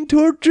fucking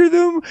torture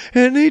them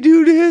and they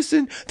do this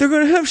and they're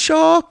going to have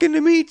shock and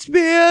the meat's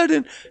bad,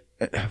 and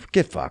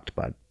get fucked,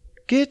 bud.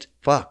 Get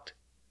fucked.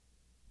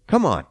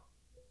 Come on.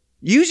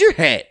 Use your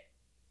head.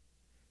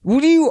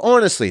 What do you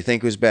honestly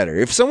think was better?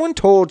 If someone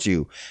told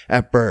you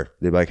at birth,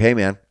 they'd be like, hey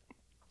man,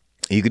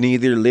 you can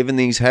either live in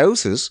these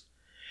houses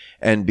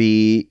and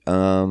be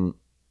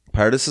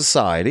part of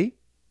society,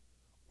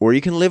 or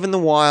you can live in the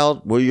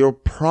wild where you'll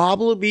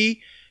probably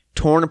be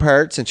torn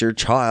apart since you're a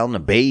child and a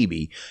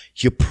baby.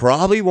 You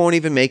probably won't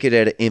even make it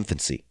out of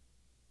infancy.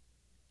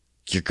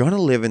 You're going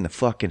to live in the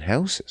fucking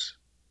houses.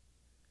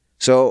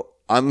 So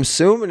I'm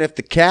assuming if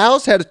the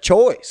cows had a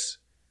choice,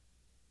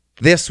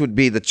 this would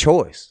be the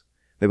choice.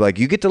 They'd be like,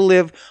 you get to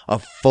live a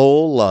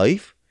full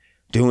life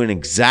doing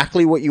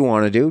exactly what you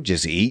want to do,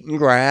 just eating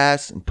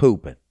grass and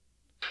pooping.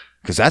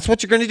 Because that's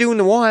what you're going to do in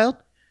the wild.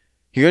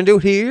 You're going to do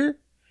it here.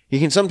 You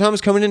can sometimes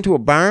come into a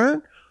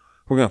barn.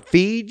 We're going to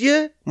feed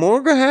you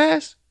more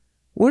grass.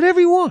 Whatever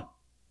you want.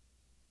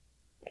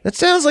 That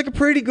sounds like a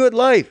pretty good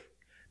life.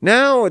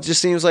 Now it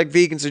just seems like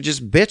vegans are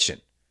just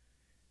bitching.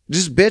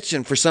 Just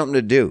bitching for something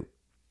to do.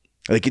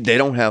 Like, they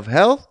don't have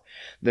health.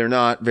 They're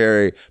not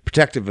very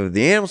protective of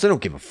the animals. They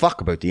don't give a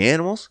fuck about the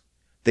animals.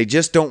 They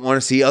just don't want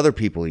to see other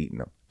people eating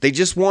them. They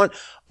just want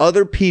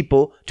other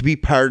people to be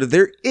part of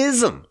their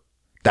ism.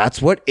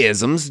 That's what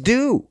isms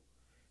do.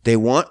 They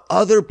want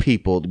other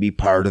people to be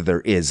part of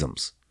their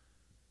isms.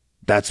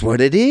 That's what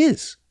it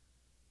is.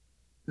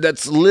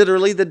 That's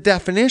literally the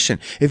definition.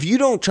 If you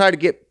don't try to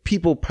get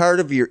people part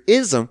of your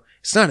ism,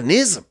 it's not an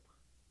ism.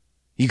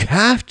 You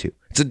have to.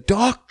 It's a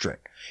doctrine.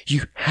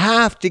 You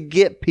have to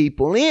get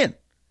people in.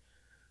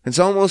 It's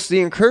almost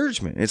the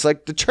encouragement. It's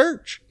like the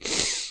church.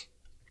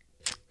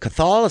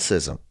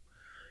 Catholicism.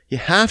 You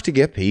have to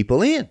get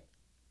people in.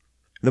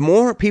 The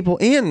more people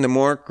in, the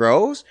more it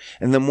grows,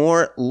 and the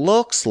more it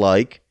looks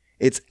like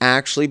it's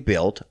actually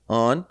built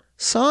on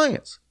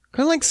science.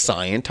 Kind of like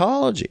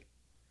Scientology.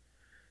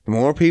 The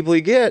more people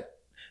you get,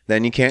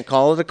 then you can't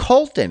call it a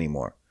cult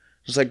anymore.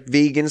 Just like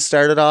vegans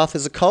started off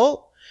as a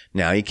cult.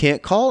 Now you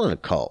can't call it a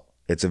cult.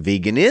 It's a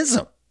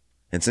veganism.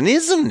 It's an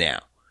ism now.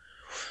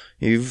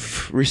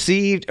 You've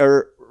received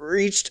or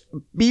reached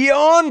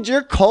beyond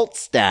your cult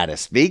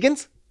status,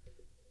 vegans.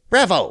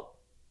 Bravo.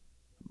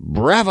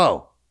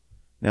 Bravo.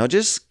 Now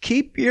just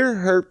keep your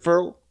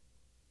hurtful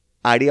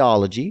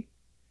ideology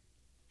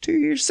to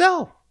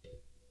yourself.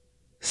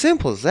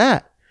 Simple as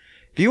that.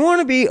 If you want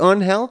to be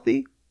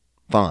unhealthy,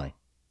 fine.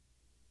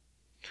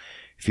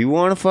 If you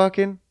want to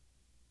fucking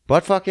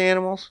butt fuck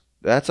animals,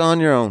 that's on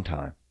your own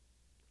time.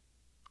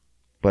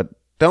 But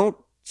don't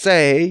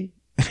say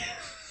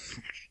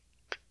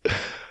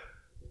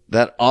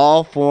that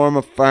all form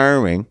of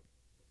farming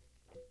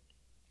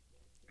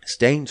is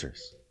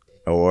dangerous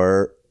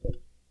or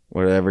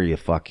whatever you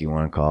fuck you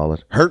want to call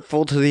it,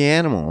 hurtful to the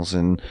animals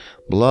and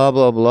blah,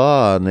 blah,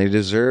 blah, and they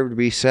deserve to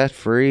be set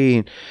free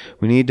and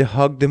we need to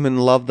hug them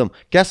and love them.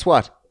 Guess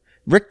what?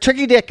 Rick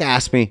Tricky Dick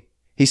asked me.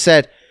 He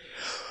said,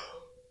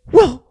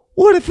 well,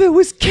 what if it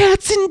was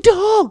cats and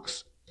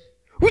dogs?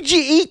 Would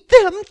you eat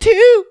them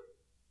too?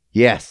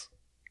 Yes.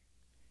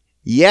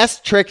 Yes,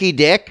 Tricky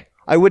Dick.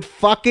 I would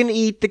fucking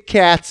eat the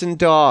cats and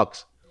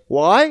dogs.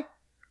 Why?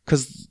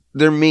 Because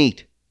they're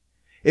meat.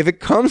 If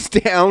it comes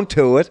down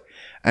to it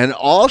and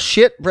all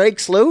shit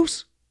breaks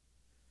loose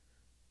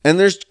and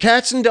there's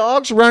cats and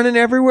dogs running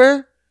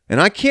everywhere and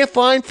I can't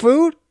find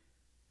food,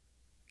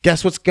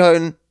 guess what's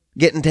getting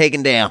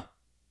taken down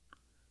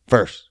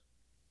first?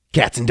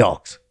 Cats and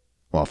dogs.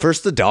 Well,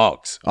 first the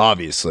dogs,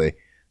 obviously,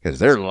 because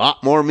there's a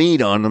lot more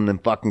meat on them than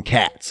fucking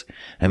cats.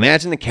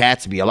 Imagine the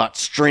cats would be a lot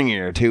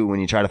stringier, too, when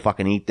you try to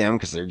fucking eat them,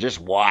 because they're just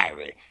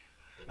wiry.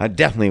 I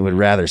definitely would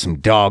rather some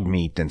dog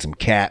meat than some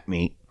cat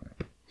meat.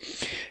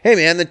 Hey,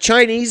 man, the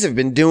Chinese have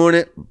been doing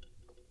it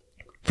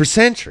for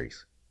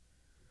centuries.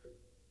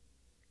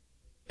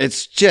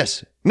 It's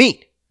just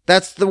meat.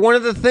 That's one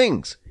of the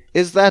things,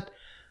 is that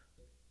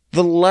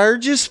the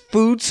largest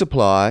food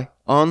supply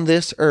on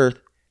this earth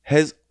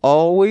has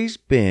always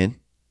been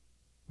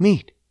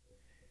meat.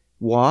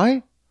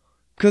 Why?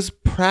 Because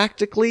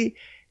practically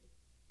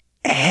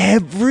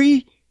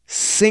every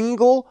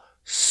single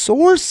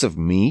source of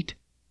meat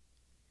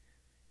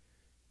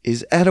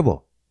is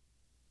edible.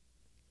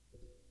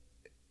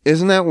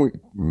 Isn't that weird?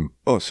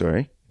 Oh,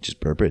 sorry. Just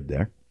burped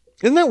there.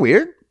 Isn't that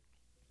weird?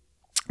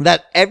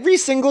 That every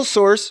single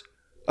source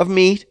of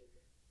meat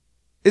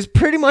is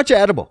pretty much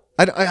edible.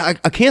 I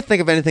can't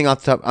think of anything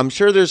off the top. I'm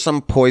sure there's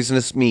some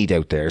poisonous meat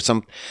out there.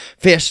 Some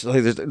fish.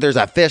 Like there's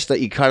that fish that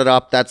you cut it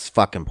up. That's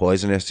fucking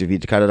poisonous if you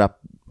cut it up.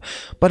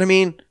 But I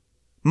mean,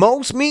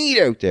 most meat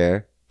out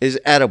there is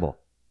edible.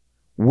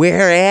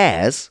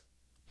 Whereas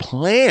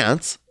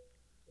plants,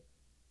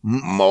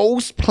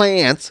 most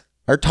plants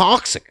are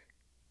toxic.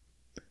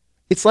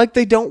 It's like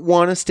they don't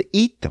want us to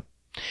eat them.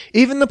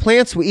 Even the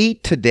plants we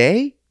eat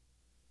today,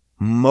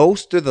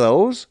 most of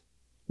those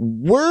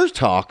were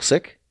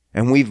toxic,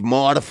 and we've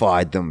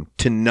modified them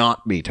to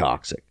not be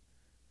toxic.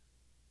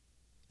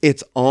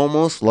 It's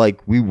almost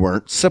like we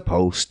weren't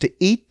supposed to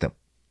eat them.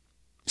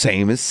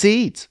 Same as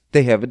seeds.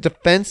 They have a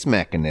defense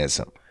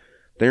mechanism.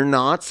 They're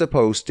not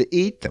supposed to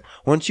eat them.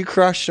 Once you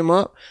crush them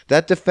up,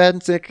 that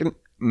defense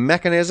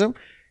mechanism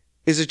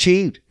is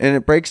achieved, and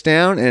it breaks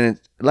down and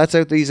it lets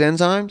out these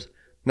enzymes.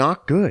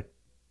 Not good.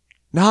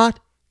 Not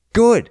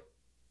good.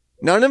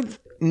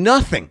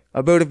 Nothing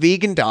about a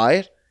vegan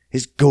diet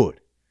is good.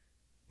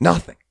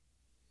 Nothing.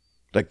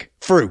 Like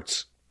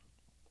fruits.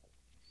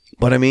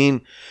 But I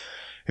mean,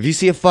 if you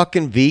see a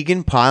fucking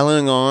vegan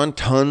piling on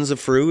tons of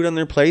fruit on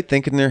their plate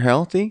thinking they're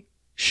healthy,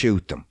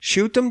 shoot them.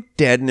 Shoot them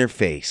dead in their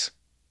face.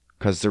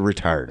 Because they're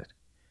retarded.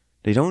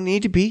 They don't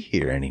need to be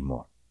here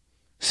anymore.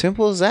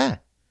 Simple as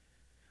that.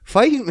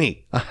 Fight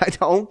me. I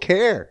don't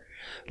care.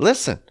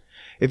 Listen,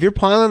 if you're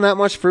piling that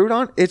much fruit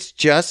on, it's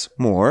just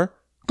more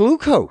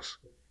glucose.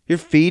 You're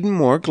feeding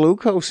more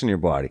glucose in your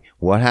body.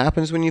 What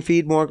happens when you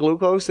feed more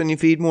glucose than you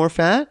feed more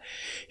fat?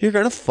 You're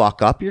going to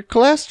fuck up your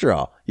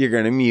cholesterol. You're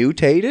going to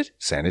mutate it,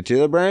 send it to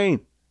the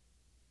brain.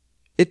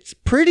 It's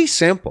pretty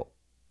simple.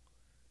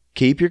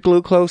 Keep your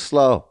glucose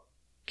low.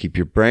 Keep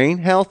your brain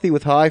healthy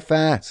with high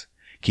fats.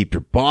 Keep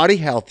your body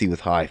healthy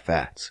with high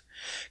fats.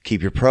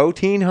 Keep your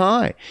protein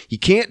high. You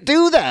can't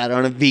do that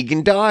on a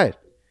vegan diet.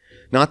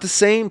 Not the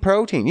same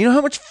protein. You know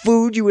how much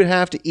food you would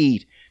have to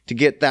eat to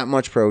get that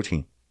much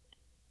protein?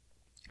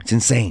 It's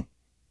insane.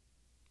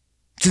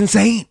 It's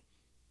insane.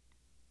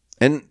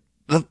 And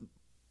the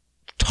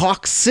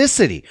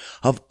toxicity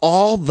of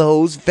all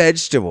those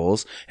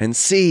vegetables and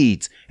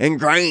seeds and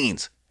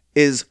grains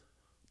is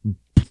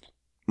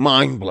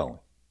mind-blowing.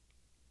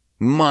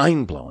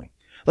 Mind-blowing.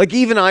 Like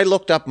even I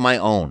looked up my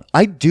own.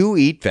 I do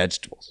eat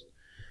vegetables.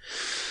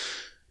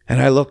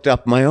 And I looked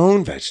up my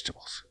own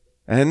vegetables.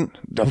 And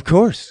of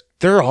course,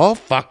 they're all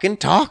fucking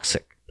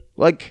toxic.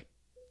 Like,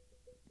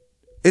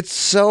 it's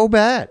so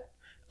bad.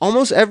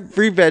 Almost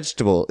every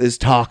vegetable is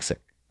toxic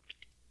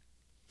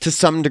to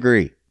some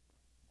degree.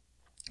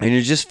 And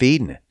you're just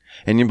feeding it.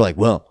 And you're like,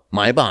 well,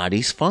 my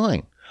body's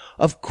fine.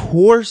 Of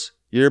course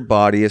your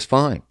body is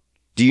fine.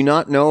 Do you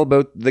not know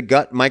about the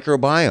gut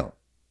microbiome?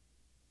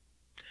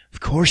 Of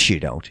course you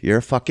don't. You're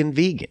a fucking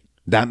vegan.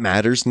 That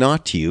matters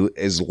not to you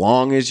as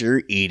long as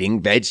you're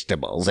eating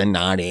vegetables and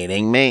not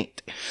eating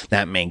meat.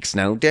 That makes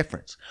no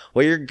difference.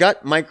 Well, your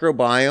gut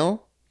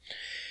microbiome,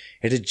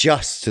 it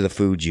adjusts to the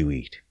food you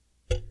eat.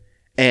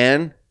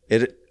 And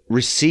it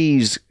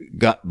receives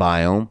gut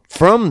biome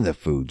from the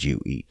food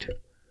you eat.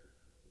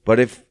 But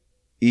if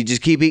you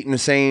just keep eating the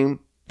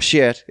same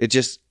shit, it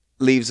just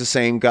leaves the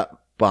same gut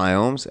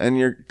biomes and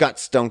your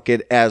guts don't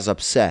get as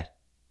upset.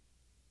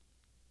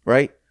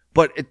 Right?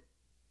 But it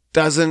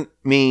doesn't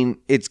mean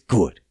it's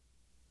good.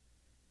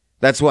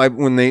 That's why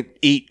when they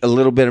eat a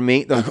little bit of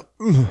meat, they're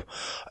like,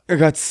 I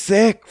got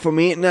sick from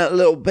eating that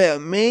little bit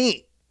of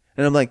meat.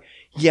 And I'm like,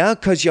 yeah,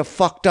 because you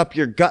fucked up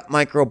your gut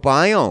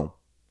microbiome.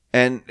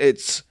 And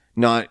it's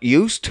not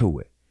used to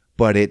it.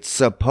 But it's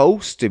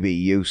supposed to be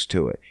used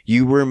to it.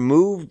 You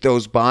removed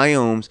those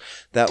biomes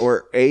that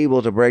were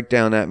able to break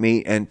down that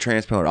meat and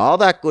transport all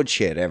that good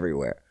shit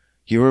everywhere.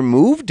 You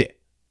removed it.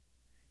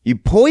 You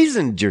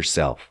poisoned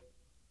yourself.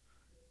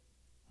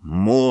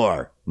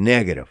 More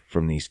negative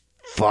from these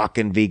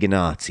fucking vegan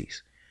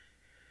Nazis.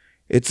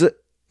 It's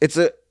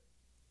a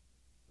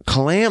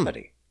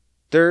calamity.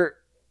 They're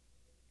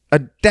a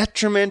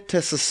detriment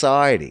to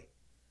society.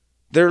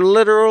 They're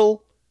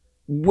literal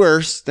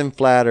worse than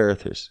flat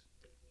earthers.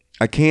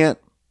 I can't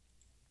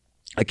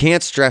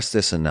stress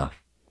this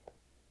enough.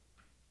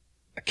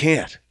 I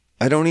can't.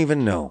 I don't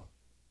even know.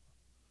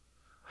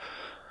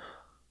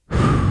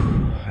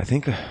 I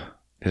think,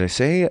 did I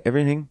say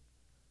everything?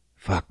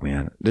 Fuck,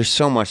 man. There's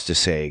so much to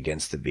say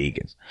against the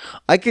vegans.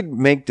 I could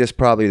make this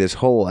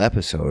whole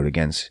episode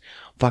against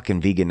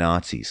fucking vegan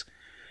Nazis.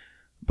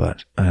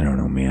 But I don't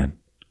know, man.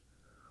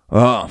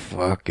 Oh,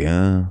 fuck,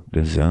 yeah.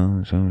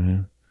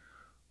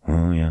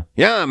 Oh, yeah.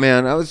 Yeah,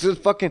 man. I was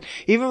just fucking...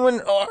 Even when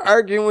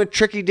arguing with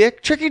Tricky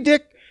Dick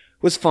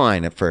was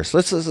fine at first.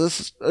 Let's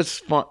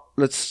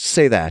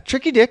say that.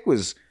 Tricky Dick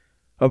was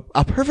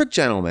a perfect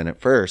gentleman at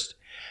first.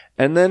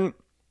 And then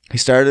he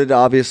started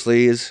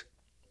obviously his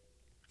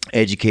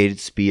educated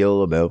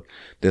spiel about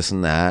this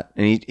and that,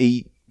 and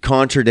he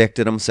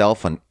contradicted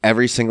himself on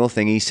every single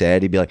thing he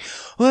said. He'd be like,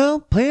 well,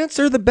 plants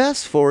are the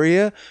best for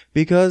you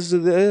because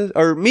of this,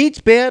 or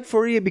meat's bad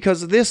for you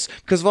because of this,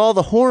 because of all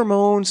the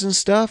hormones and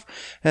stuff.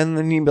 And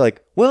then he'd be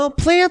like, well,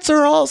 plants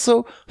are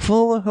also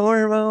full of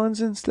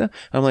hormones and stuff.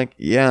 I'm like,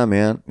 yeah,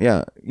 man.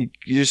 Yeah. You're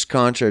just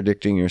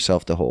contradicting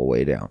yourself the whole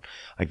way down.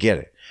 I get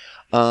it.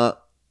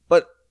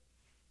 But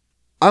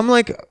I'm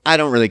like, I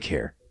don't really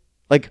care.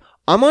 Like,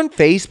 I'm on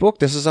Facebook.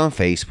 This is on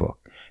Facebook.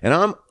 And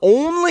I'm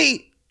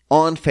only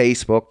on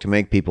Facebook to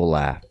make people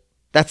laugh.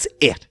 That's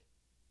it.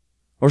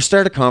 Or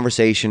start a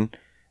conversation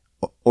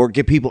or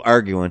get people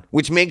arguing,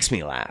 which makes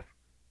me laugh.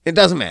 It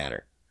doesn't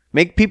matter.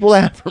 Make people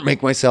laugh or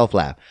make myself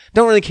laugh.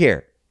 Don't really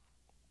care.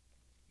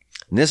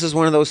 And this is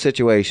one of those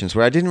situations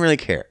where I didn't really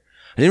care.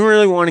 I didn't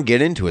really want to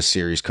get into a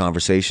serious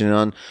conversation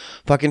on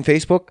fucking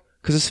Facebook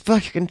because it's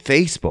fucking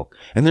Facebook.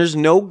 And there's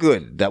no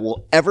good that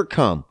will ever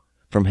come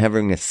from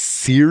having a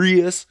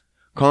serious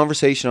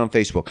conversation on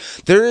Facebook.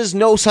 There is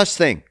no such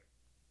thing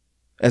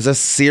as a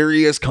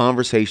serious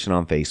conversation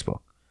on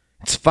Facebook.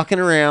 It's fucking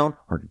around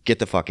or get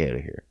the fuck out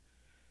of here.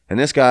 And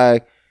this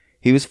guy,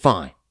 he was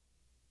fine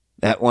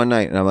that one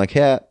night. And I'm like,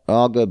 yeah,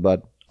 all good,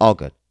 bud. All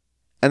good.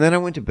 And then I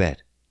went to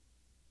bed.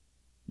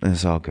 And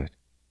it's all good.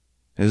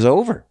 It was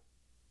over.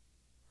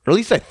 Or at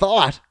least I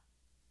thought.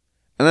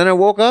 And then I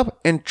woke up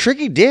and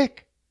Tricky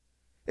Dick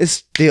is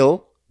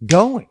still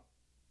going.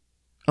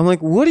 I'm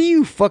like, what are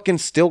you fucking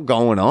still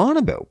going on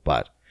about,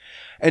 bud?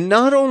 And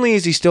not only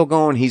is he still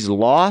going, he's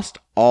lost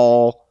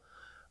all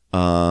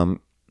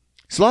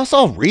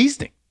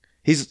reasoning.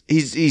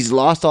 He's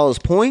lost all his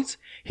points.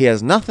 He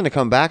has nothing to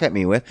come back at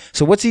me with.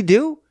 So what's he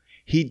do?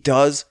 He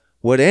does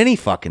what any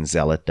fucking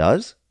zealot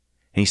does,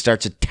 and he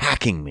starts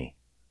attacking me.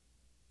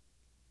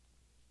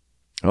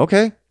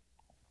 Okay.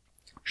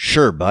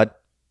 Sure, bud.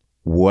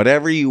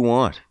 Whatever you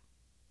want.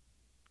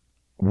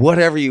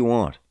 Whatever you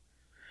want.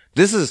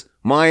 This is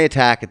my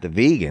attack at the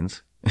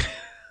vegans.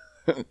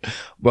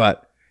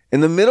 But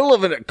in the middle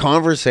of a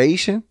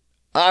conversation,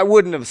 I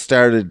wouldn't have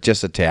started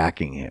just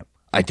attacking him.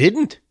 I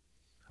didn't.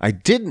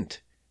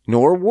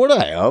 Nor would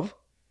I have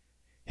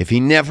if he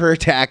never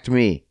attacked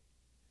me.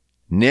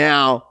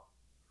 Now,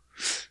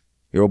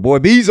 your boy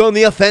B's on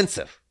the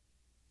offensive.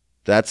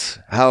 That's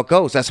how it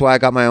goes. That's why I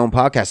got my own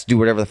podcast to do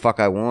whatever the fuck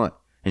I want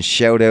and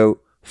shout out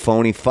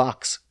phony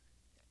fucks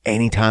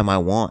anytime I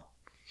want.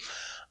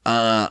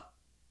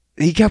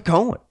 He kept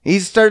going. He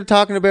started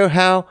talking about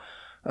how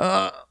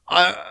I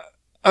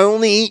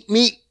only eat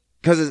meat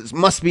because it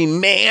must be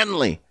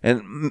manly,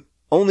 and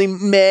only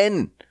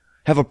men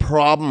have a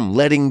problem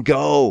letting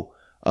go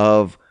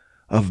of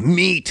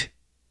meat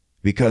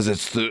because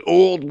it's the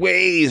old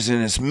ways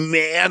and it's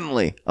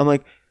manly. I'm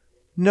like,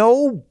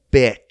 no,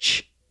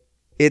 bitch.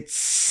 It's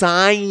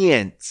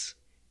science.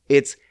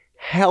 It's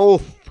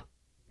health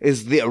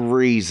is the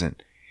reason.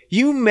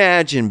 You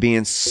imagine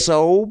being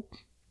so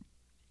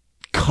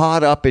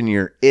caught up in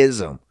your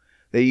ism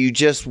that you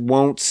just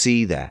won't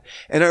see that.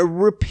 And I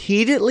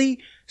repeatedly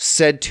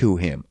said to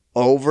him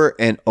over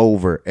and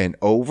over and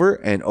over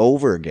and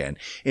over again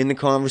in the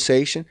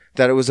conversation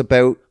that it was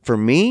about, for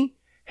me,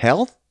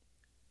 health,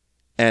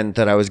 and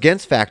that I was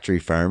against factory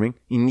farming,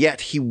 and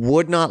yet he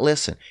would not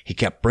listen. He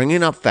kept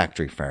bringing up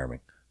factory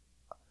farming.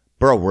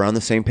 Bro, we're on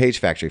the same page,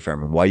 factory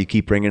farming. Why you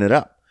keep bringing it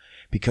up?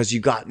 Because you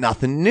got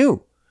nothing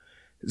new.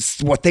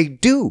 It's what they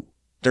do.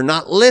 They're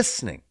not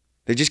listening.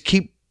 They just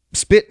keep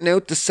spitting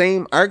out the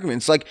same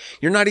arguments. Like,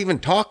 you're not even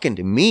talking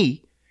to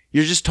me.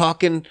 You're just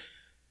talking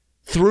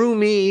through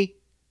me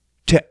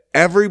to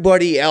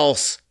everybody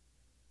else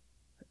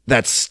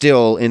that's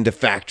still into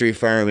factory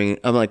farming.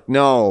 I'm like,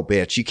 no,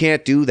 bitch, you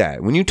can't do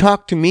that. When you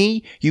talk to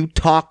me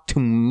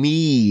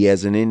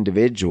as an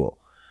individual,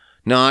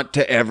 not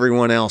to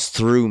everyone else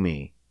through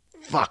me.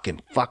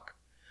 Fucking fuck.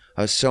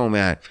 I was so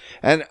mad.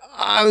 And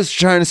I was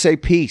trying to say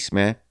peace,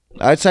 man.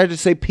 I decided to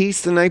say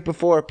peace the night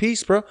before.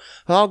 Peace, bro.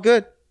 All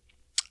good.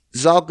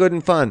 It's all good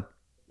and fun.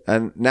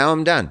 And now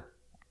I'm done.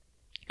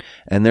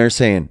 And they're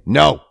saying,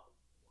 no,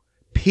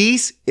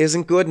 peace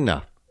isn't good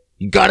enough.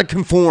 You got to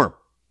conform.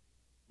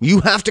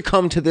 You have to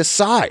come to this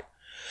side.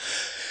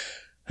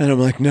 And I'm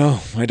like, no,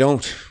 I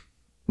don't.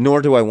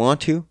 Nor do I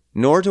want to.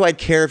 Nor do I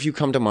care if you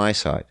come to my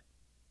side.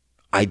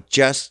 I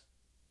just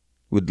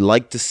would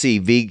like to see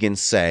vegans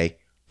say,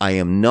 I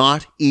am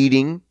not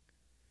eating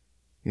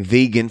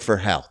vegan for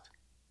health.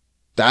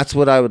 That's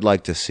what I would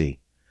like to see.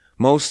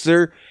 Most of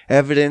their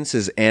evidence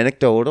is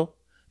anecdotal.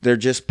 They're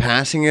just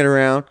passing it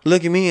around.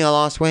 Look at me, I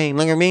lost weight.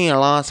 Look at me, I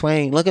lost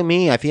weight. Look at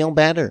me, I feel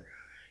better.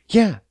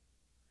 Yeah,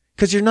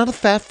 because you're not a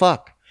fat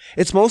fuck.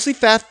 It's mostly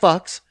fat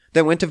fucks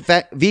that went to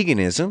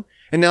veganism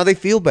and now they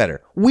feel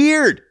better.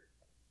 Weird.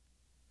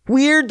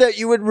 Weird that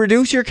you would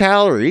reduce your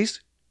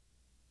calories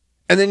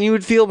and then you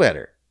would feel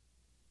better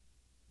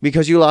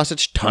because you lost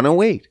a ton of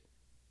weight.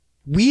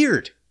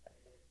 Weird.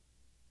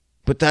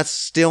 But that's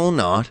still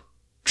not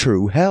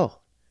true health.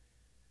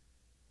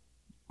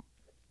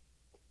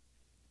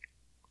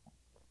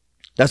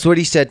 That's what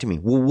he said to me.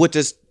 Well, what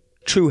does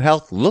true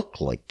health look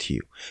like to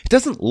you? It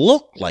doesn't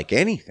look like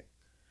anything.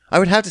 I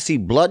would have to see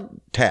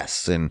blood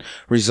tests and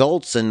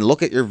results and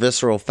look at your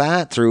visceral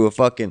fat through a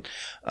fucking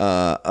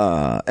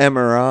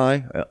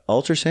MRI,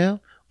 ultrasound.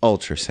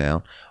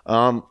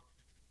 I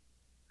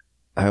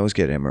always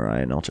get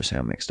MRI and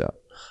ultrasound mixed up.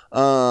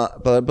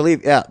 But I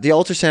believe, the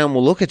ultrasound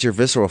will look at your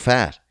visceral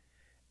fat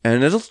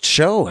and it'll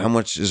show how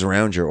much is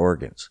around your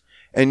organs.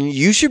 And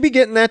you should be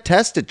getting that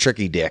tested,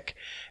 tricky dick.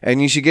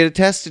 And you should get it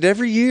tested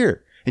every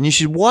year. And you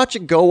should watch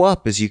it go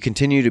up as you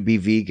continue to be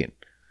vegan.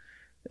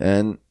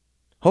 And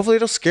hopefully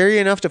it'll scare you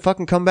enough to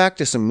fucking come back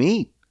to some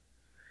meat.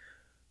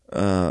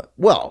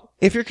 Well,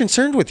 if you're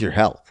concerned with your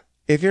health.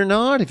 If you're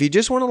not, if you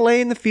just want to lay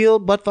in the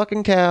field, butt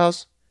fucking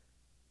cows,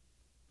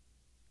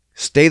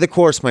 stay the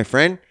course, my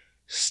friend.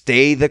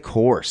 Stay the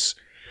course.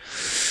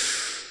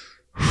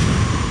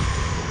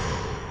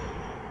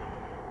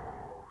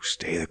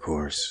 Stay the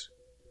course.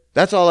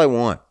 That's all I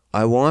want.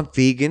 I want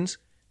vegans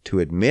to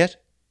admit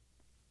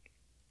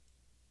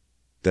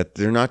that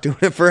they're not doing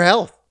it for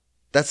health.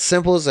 That's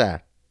simple as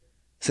that.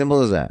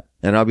 Simple as that.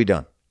 And I'll be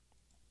done.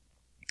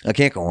 I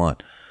can't go on.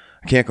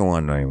 I can't go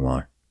on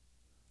anymore.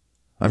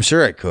 I'm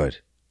sure I could.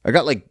 I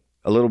got like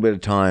a little bit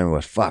of time,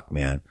 but fuck,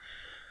 man.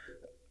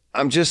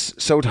 I'm just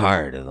so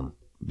tired of them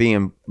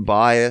being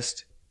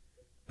biased.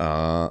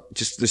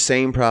 Just the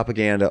same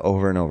propaganda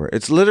over and over.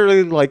 It's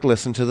literally like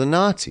listen to the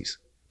Nazis.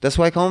 That's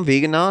why I call them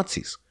vegan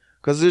Nazis.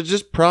 Because they're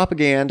just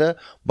propaganda,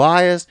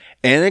 biased,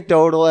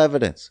 anecdotal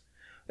evidence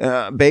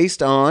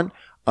based on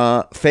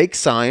fake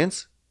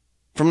science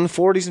from the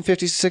 40s and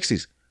 50s and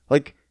 60s.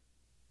 Like,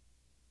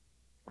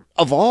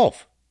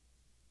 evolve.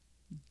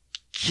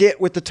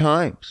 Get with the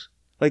times.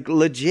 Like,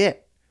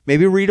 legit.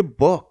 Maybe read a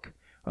book.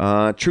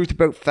 Truth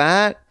About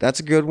Fat.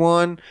 That's a good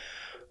one.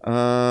 What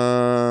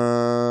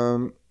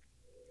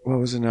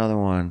was another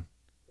one?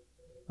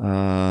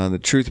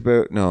 Truth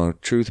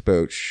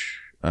About...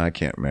 I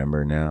can't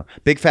remember now.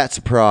 Big Fat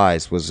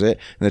Surprise was it.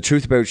 And The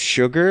Truth About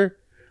Sugar,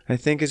 I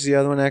think is the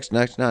other one. Next,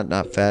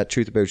 not fat.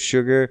 Truth About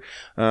Sugar.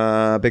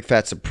 Big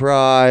Fat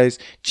Surprise.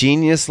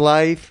 Genius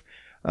Life.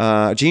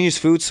 Genius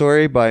Food,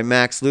 by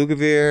Max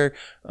Lugavere.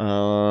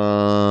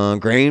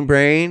 Grain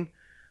Brain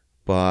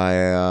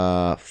by,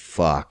 I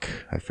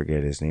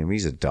forget his name.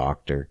 He's a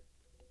doctor.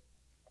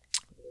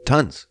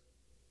 Tons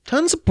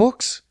of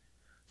books.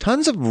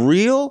 Tons of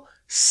real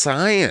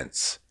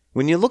science.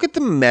 When you look at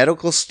the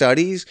medical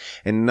studies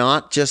and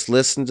not just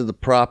listen to the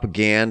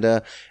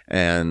propaganda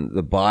and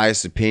the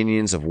biased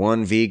opinions of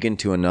one vegan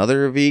to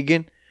another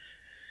vegan,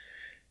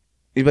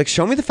 you're like,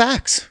 show me the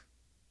facts.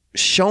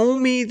 Show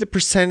me the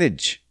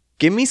percentage.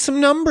 Give me some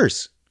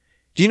numbers.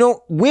 Do you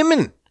know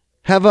women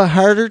have a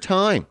harder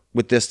time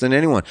with this than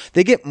anyone?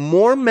 They get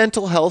more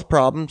mental health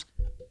problems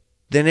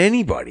than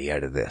anybody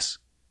out of this.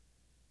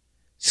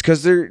 It's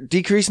because they're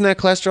decreasing that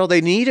cholesterol. They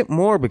need it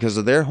more because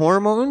of their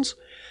hormones.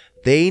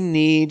 They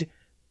need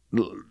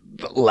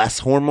less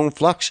hormone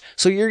flux.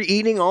 So you're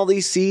eating all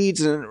these seeds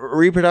and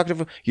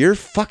reproductive. You're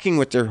fucking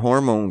with their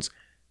hormones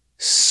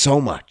so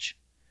much.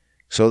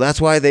 So that's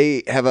why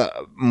they have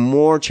a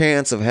more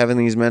chance of having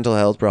these mental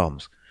health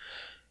problems.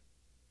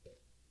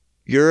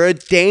 You're a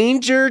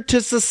danger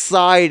to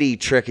society,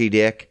 Tricky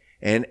Dick,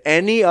 and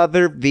any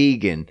other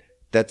vegan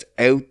that's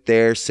out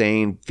there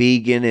saying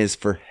vegan is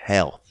for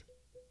health.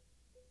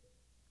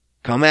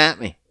 Come at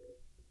me.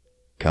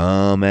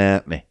 Come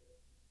at me.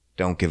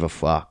 Don't give a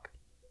fuck.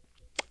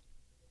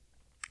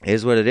 It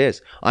is what it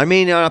is. I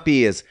may not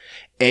be as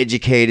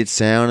educated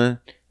sounding,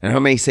 and I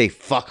may say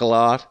fuck a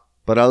lot,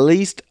 but at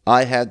least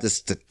I have the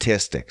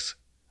statistics.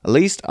 At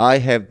least I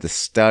have the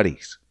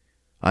studies.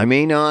 I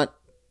may not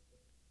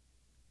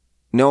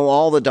know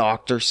all the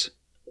doctors,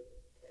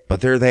 but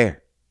they're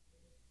there.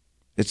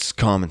 It's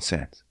common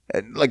sense.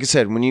 Like I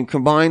said, when you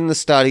combine the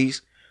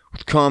studies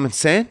with common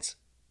sense,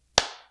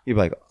 you're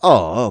like,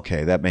 oh,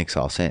 okay, that makes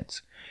all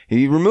sense. If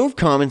you remove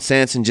common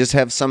sense and just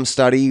have some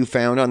study you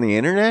found on the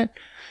internet,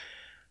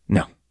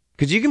 no.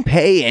 Because you can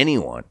pay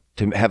anyone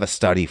to have a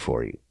study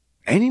for you.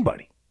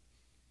 Anybody.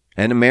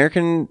 And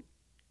American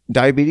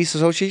Diabetes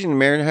Association,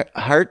 American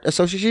Heart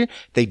Association,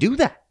 they do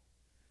that.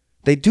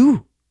 They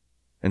do.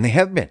 And they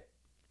have been.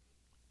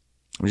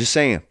 I'm just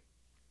saying.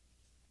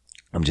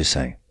 All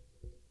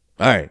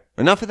right.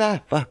 Enough of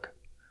that. Fuck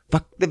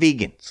the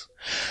vegans.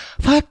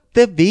 Fuck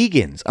the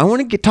vegans. I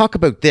want to talk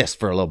about this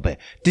for a little bit.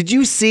 Did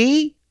you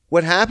see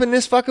what happened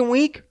this fucking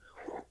week?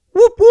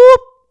 Whoop,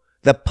 whoop.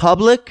 The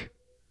public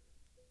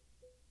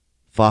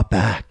fought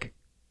back.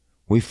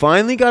 We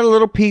finally got a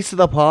little piece of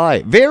the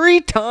pie.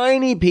 Very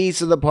tiny piece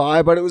of the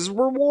pie, but it was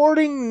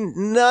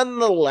rewarding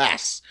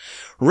nonetheless.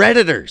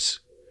 Redditors.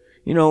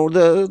 You know,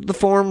 the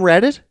forum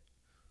Reddit?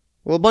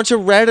 Well, a bunch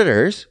of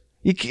Redditors,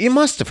 you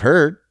must have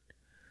heard,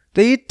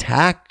 they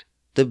attacked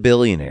the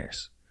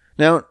billionaires.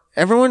 Now,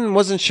 everyone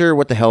wasn't sure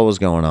what the hell was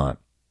going on.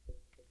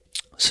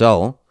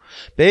 So,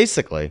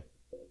 basically,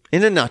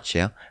 in a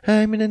nutshell,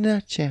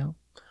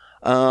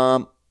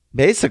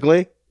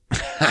 basically,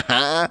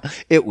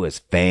 it was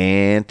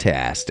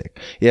fantastic.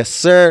 Yes,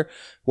 sir.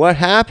 What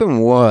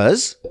happened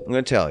was, I'm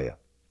going to tell you.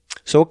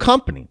 So a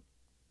company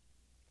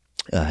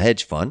a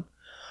hedge fund.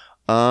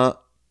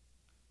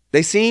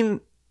 They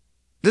seen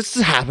this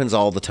happens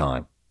all the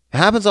time. It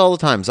happens all the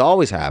time. It's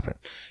always happened.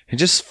 And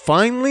just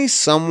finally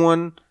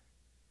someone,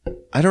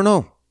 I don't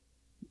know,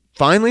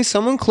 finally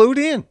someone clued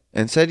in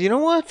and said, you know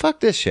what? Fuck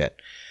this shit.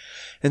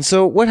 And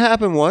so what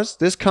happened was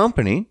this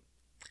company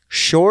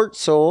short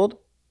sold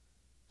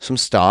some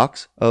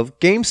stocks of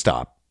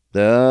GameStop.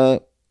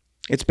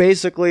 It's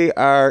basically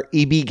our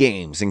EB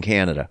Games in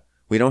Canada.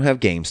 We don't have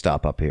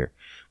GameStop up here.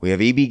 We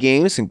have EB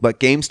Games, but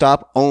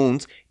GameStop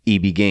owns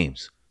EB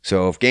Games.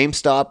 So if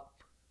GameStop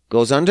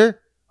goes under,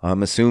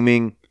 I'm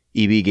assuming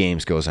EB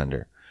Games goes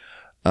under.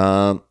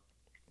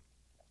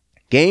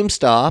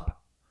 GameStop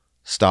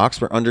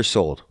stocks were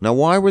undersold. Now,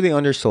 why were they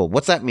undersold?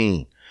 What's that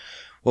mean?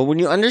 Well, when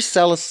you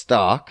undersell a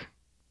stock,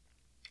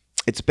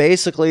 it's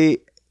basically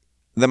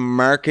the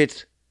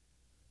market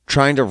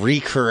trying to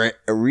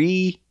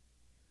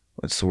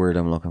what's the word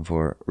I'm looking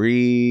for?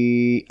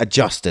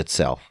 Readjust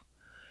itself.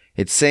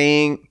 It's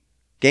saying,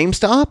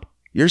 GameStop,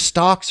 your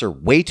stocks are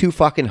way too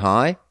fucking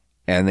high,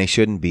 and they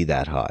shouldn't be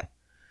that high.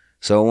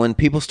 So when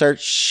people start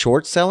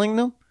short selling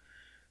them,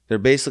 they're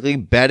basically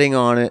betting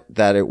on it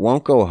that it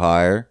won't go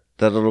higher,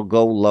 that it'll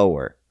go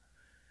lower.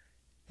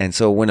 And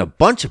so when a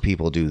bunch of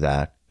people do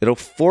that, it'll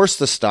force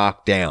the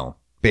stock down,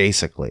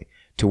 basically,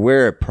 to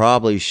where it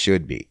probably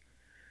should be.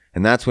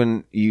 And that's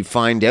when you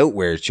find out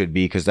where it should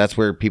be, because that's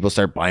where people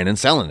start buying and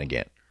selling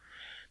again.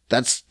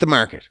 That's the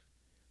market.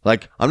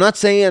 Like, I'm not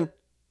saying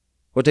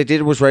what they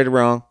did was right or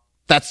wrong.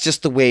 That's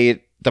just the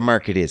way the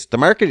market is. The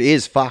market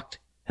is fucked.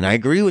 And I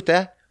agree with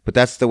that. But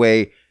that's the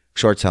way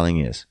short selling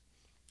is.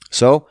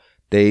 So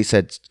they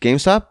said,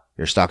 GameStop,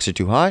 your stocks are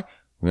too high.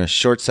 We're going to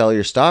short sell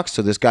your stocks.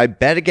 So this guy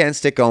bet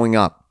against it going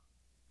up.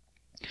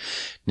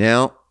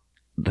 Now,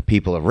 the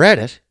people of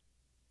Reddit,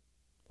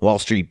 Wall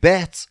Street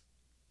Bets,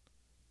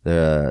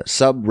 the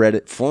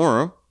subreddit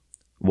forum,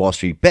 Wall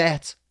Street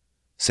Bets,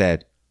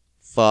 said,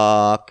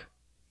 fuck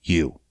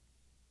you.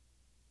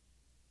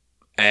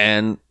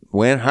 And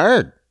went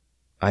hard.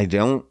 I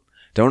don't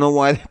know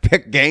why they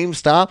picked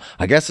GameStop.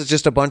 I guess it's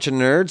just a bunch of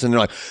nerds. And they're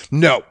like,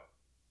 no,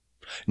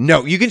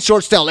 you can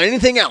short sell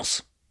anything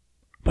else,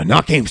 but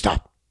not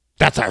GameStop.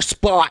 That's our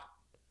spot.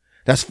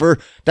 That's where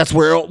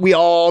we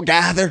all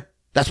gather.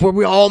 That's where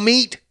we all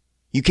meet.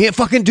 You can't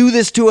fucking do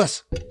this to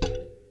us.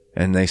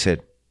 And they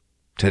said,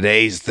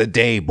 today's the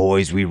day,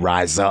 boys, we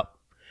rise up.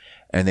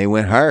 And they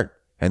went hard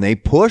and they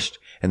pushed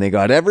and they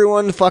got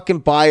everyone to fucking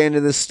buy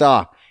into this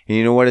stock. And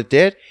you know what it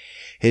did?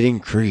 It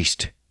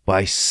increased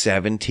by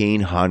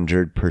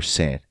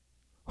 1,700%.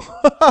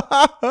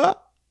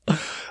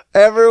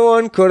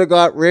 Everyone could have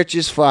got rich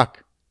as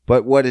fuck.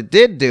 But what it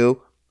did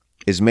do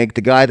is make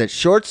the guy that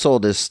short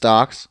sold his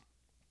stocks,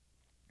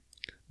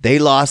 they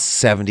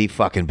lost $70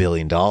 fucking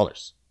billion.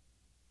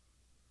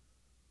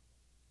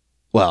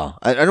 Well,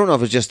 I don't know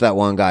if it's just that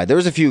one guy. There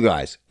was a few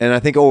guys. And I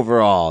think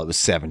overall it was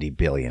 70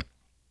 billion.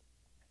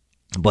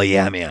 But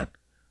yeah, man.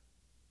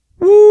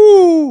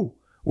 Woo!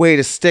 Way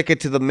to stick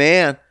it to the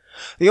man.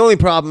 The only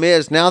problem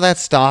is now that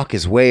stock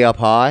is way up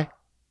high.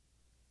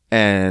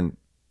 And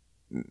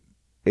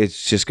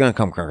it's just going to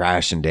come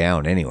crashing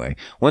down anyway.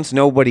 Once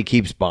nobody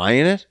keeps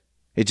buying it,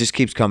 it just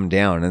keeps coming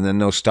down. And then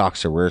those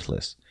stocks are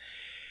worthless.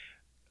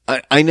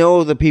 I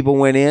know the people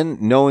went in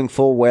knowing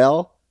full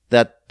well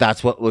that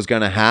that's what was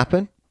going to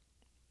happen.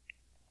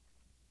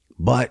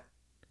 But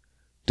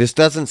this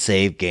doesn't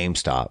save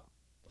GameStop,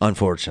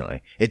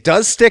 unfortunately. It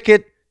does stick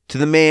it to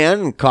the man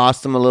and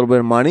cost them a little bit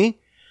of money,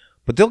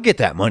 but they'll get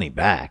that money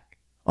back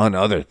on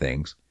other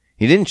things.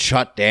 You didn't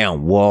shut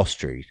down Wall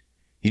Street.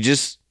 You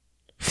just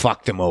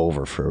fucked them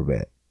over for a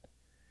bit.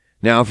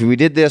 Now, if we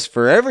did this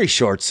for every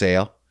short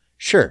sale,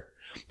 sure.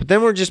 But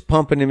then we're just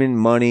pumping them in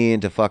money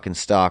into fucking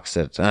stocks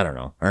that, I don't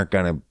know, aren't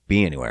going to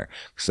be anywhere.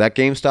 Because that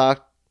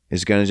GameStop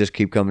is going to just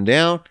keep coming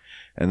down.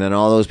 And then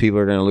all those people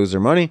are going to lose their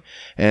money.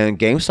 And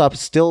GameStop is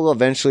still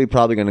eventually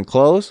probably going to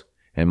close.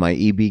 And my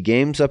EB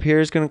Games up here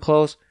is going to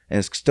close. And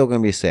it's still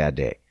going to be a sad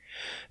day.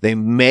 They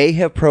may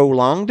have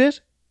prolonged it.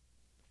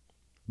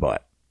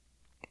 But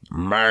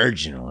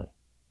marginally.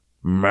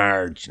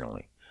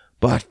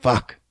 But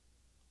fuck.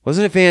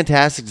 Wasn't it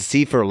fantastic to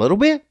see for a little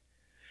bit?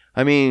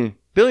 I mean,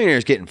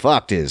 billionaires getting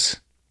fucked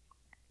is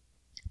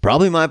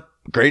probably my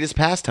greatest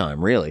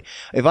pastime, really.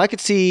 If I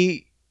could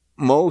see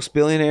most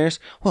billionaires,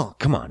 well,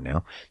 come on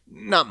now.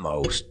 Not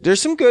most.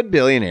 There's some good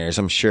billionaires,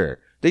 I'm sure.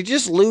 They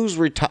just lose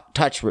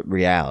touch with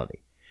reality.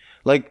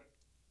 Like,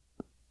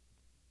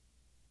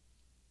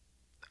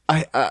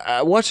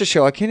 I watched a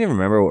show. I can't even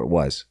remember what it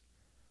was.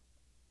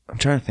 I'm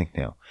trying to think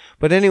now.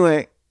 But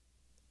anyway,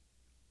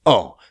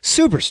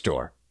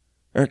 Superstore.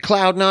 Or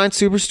Cloud9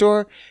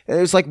 Superstore. It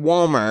was like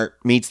Walmart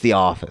meets The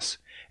Office.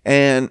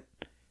 And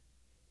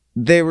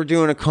they were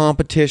doing a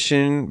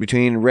competition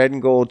between red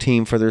and gold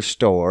team for their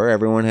store.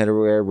 Everyone had to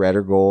wear red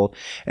or gold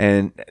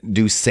and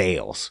do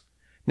sales.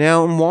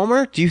 Now, in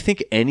Walmart, do you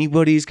think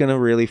anybody's going to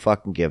really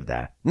fucking give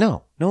that?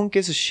 No. No one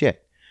gives a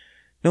shit.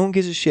 No one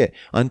gives a shit.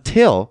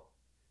 Until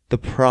the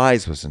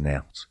prize was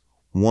announced.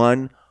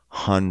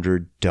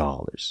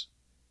 $100.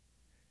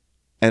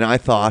 And I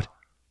thought,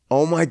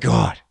 Oh my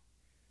God.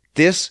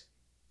 This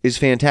is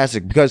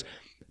fantastic because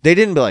they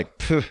didn't be like,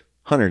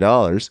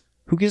 $100.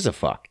 Who gives a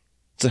fuck?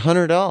 It's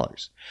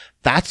 $100.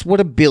 That's what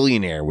a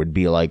billionaire would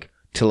be like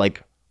to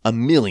like $1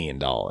 million.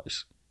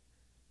 But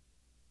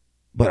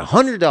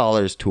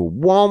 $100 to a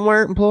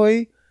Walmart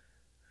employee?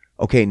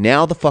 Okay,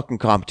 now the fucking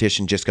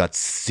competition just got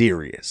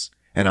serious.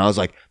 And I was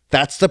like,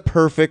 that's the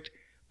perfect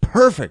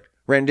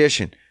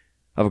rendition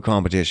of a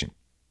competition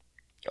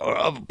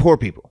of poor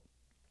people.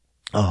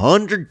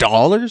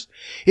 $100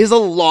 is a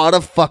lot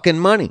of fucking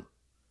money.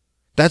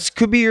 That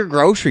could be your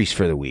groceries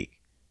for the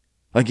week.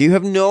 Like, you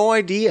have no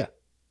idea.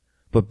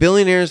 But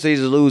billionaires, they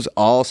lose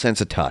all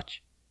sense of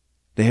touch.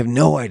 They have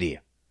no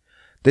idea.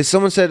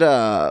 Someone said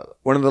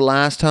one of the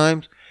last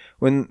times,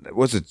 when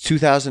was it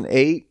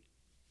 2008?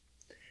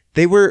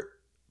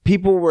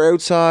 People were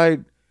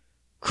outside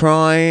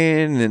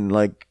crying and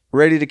like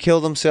ready to kill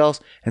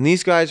themselves. And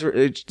these guys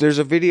there's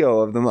a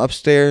video of them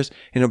upstairs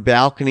in a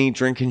balcony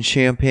drinking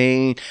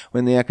champagne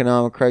when the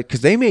economic crisis,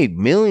 because they made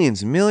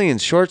millions and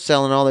millions short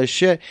selling all this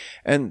shit.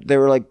 And they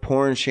were like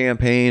pouring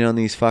champagne on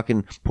these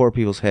fucking poor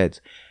people's heads.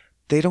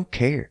 They don't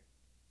care.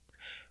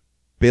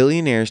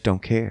 Billionaires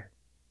don't care.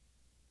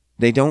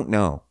 They don't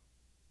know.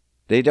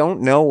 They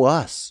don't know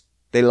us.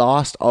 They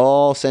lost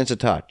all sense of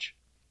touch.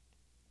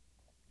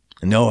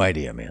 No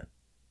idea, man.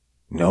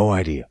 No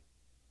idea.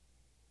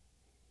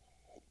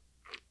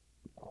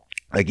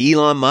 Like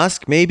Elon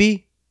Musk,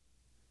 maybe?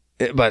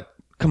 But,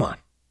 come on.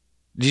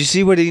 Did you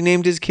see what he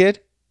named his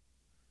kid?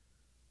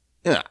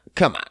 Yeah,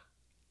 come on.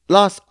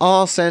 Lost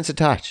all sense of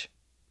touch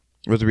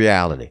with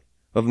reality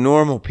of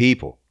normal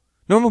people.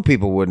 Normal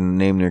people wouldn't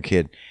name their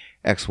kid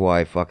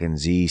XY fucking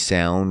Z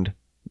sound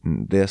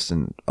and this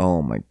and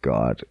oh my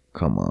God,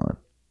 come on.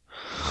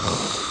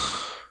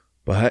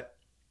 But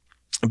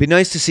it'd be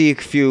nice to see a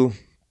few,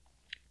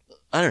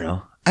 I don't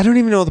know. I don't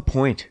even know the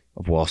point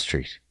of Wall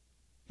Street.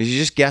 Is you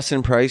just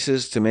guessing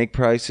prices to make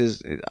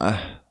prices?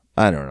 I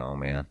don't know,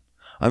 man.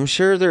 I'm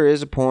sure there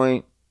is a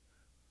point,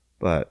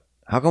 but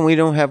how come we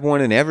don't have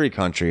one in every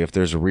country if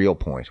there's a real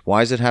point?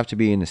 Why does it have to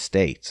be in the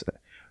States?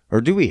 Or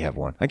do we have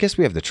one? I guess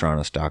we have the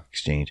Toronto Stock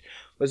Exchange,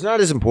 but it's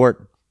not as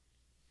important.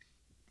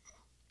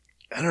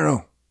 I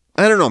don't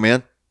know,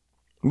 man.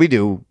 We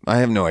do. I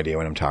have no idea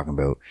what I'm talking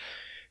about.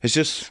 It's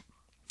just,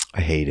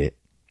 I hate it.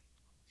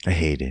 I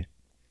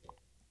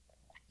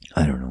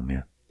don't know,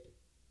 man.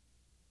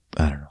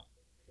 I don't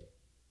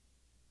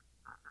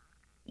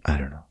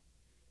know.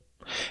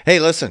 Hey,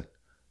 listen.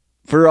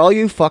 For all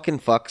you fucking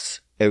fucks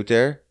out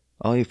there,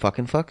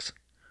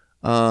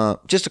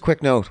 just a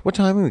quick note. What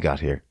time have we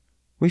got here?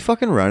 We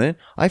fucking running?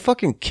 I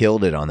fucking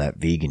killed it on that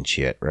vegan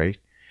shit, right?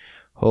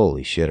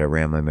 Holy shit, I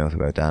ran my mouth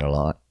about that a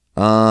lot.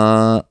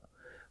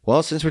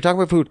 Well, since we're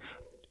talking about food,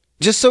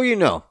 just so you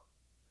know,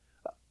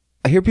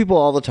 I hear people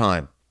all the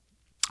time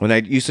when I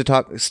used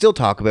to still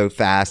talk about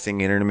fasting,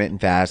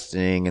 intermittent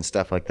fasting and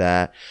stuff like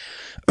that.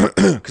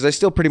 Because I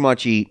still pretty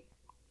much eat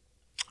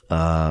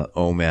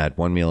OMAD,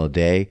 1 meal a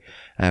day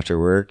after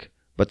work.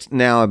 But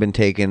now I've been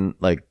taking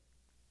like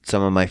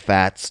some of my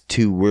fats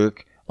to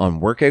work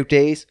on workout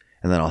days,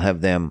 and then I'll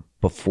have them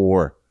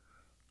before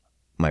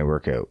my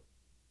workout.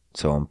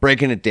 So I'm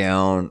breaking it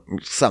down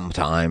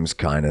sometimes,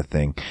 kind of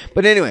thing.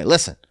 But anyway,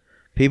 listen.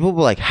 People will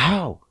be like,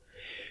 how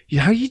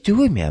you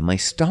doing, man? My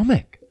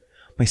stomach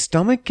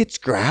gets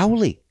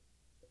growly.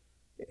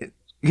 It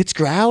gets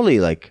growly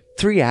like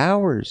 3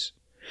 hours.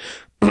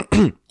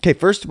 Okay,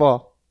 first of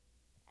all,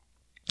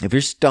 if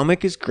your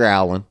stomach is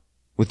growling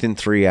within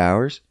 3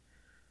 hours,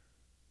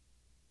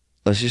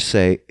 let's just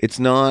say it's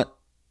not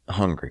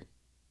hungry.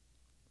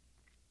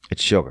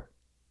 It's sugar.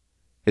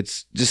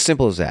 It's just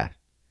simple as that.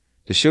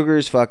 The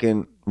sugars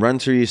fucking run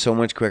through you so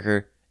much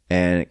quicker,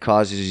 and it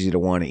causes you to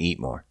want to eat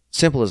more.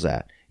 Simple as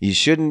that. You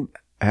shouldn't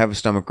have a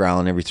stomach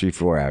growling every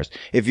 3-4 hours.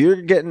 If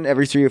you're getting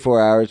every 3 or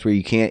 4 hours where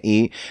you can't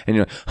eat, and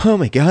you're like, oh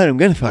my God, I'm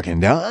going to fucking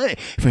die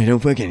if I don't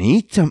fucking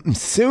eat something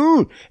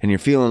soon. And you're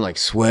feeling like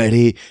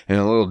sweaty and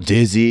a little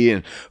dizzy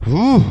and,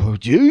 oh,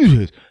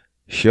 Jesus.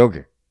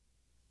 Sugar.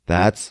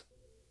 That's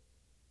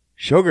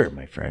sugar,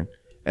 my friend.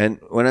 And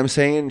when I'm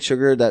saying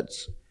sugar,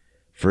 that's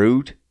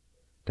fruit,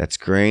 that's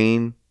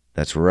grain,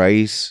 that's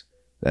rice,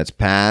 that's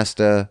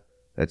pasta,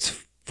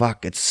 it's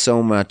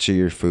so much of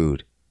your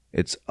food.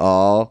 It's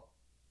all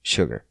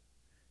sugar.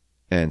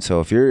 And so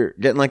if you're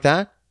getting like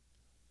that,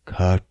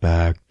 cut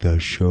back the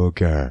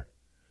sugar.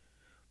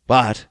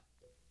 But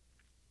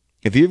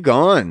if you've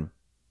gone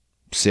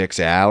 6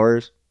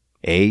 hours,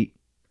 8,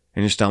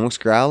 and your stomach's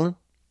growling,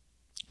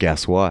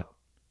 guess what?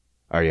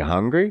 Are you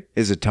hungry?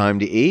 Is it time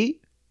to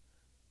eat?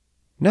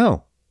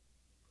 No.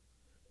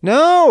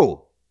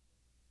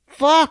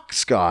 Fuck,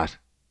 Scott.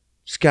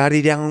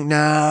 Scotty don't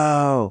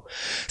know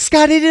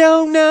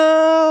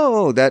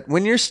that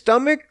when your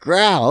stomach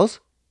growls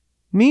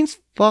means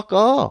fuck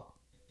all.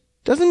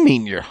 Doesn't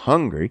mean you're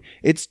hungry.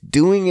 It's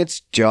doing its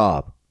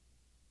job.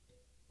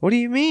 What do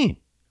you mean?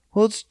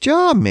 Well, it's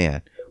job,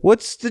 man.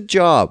 What's the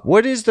job?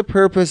 What is the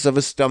purpose of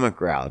a stomach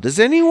growl? Does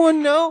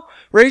anyone know?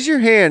 Raise your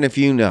hand if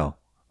you know.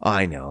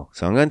 I know,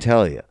 so I'm going to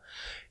tell you.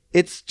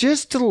 it's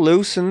just to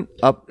loosen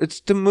up. It's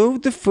to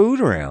move the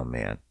food around,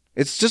 man.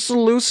 It's just to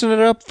loosen it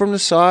up from the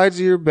sides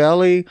of your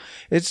belly.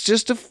 It's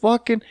just a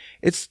fucking,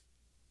 it's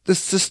the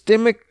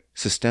systemic?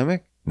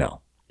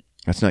 No,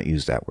 let's not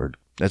use that word.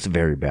 That's a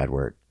very bad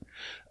word.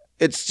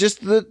 It's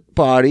just the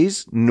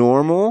body's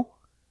normal,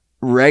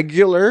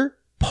 regular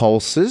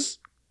pulses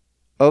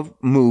of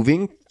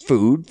moving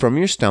food from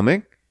your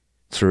stomach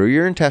through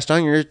your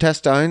intestine. Your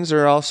intestines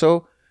are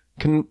also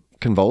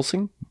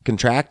convulsing,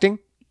 contracting,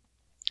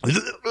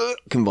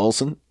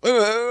 convulsing.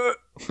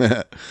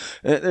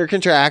 They're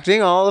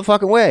contracting all the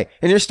fucking way.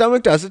 And your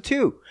stomach does it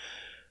too.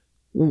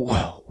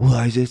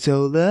 Why is it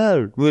so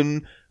loud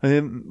when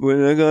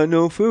I got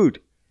no food?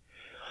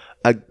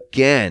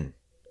 Again,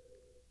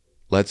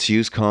 let's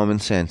use common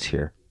sense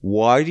here.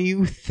 Why do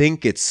you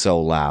think it's so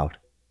loud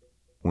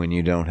when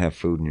you don't have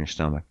food in your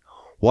stomach?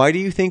 Why do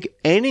you think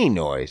any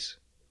noise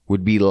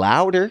would be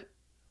louder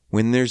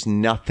when there's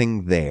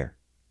nothing there?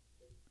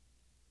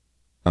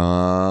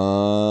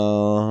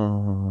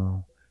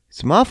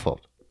 It's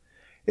muffled.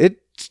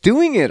 It's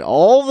doing it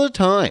all the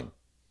time.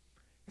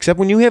 Except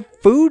when you have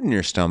food in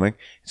your stomach,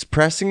 it's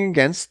pressing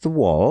against the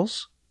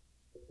walls.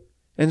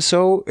 And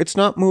so it's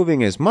not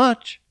moving as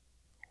much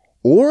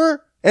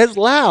or as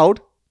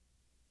loud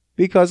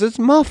because it's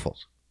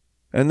muffled.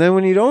 And then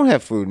when you don't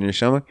have food in your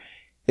stomach,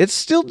 it's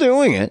still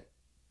doing it.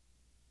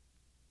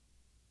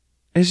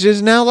 It's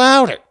just now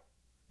louder.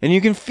 And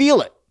you can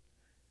feel it.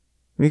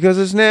 Because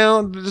there's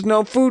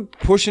no food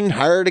pushing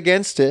hard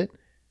against it.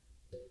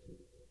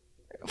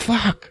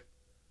 Fuck.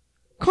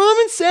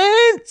 Common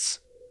sense.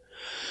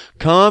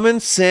 Common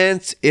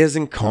sense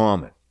isn't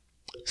common.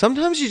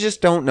 Sometimes you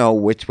just don't know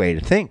which way to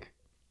think.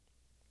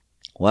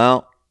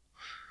 Well,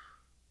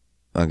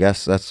 I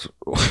guess that's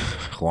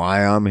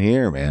why I'm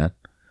here, man.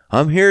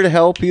 I'm here to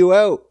help you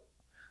out.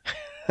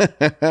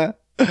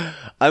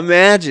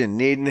 Imagine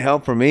needing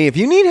help from me. If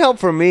you need help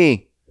from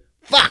me,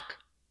 fuck.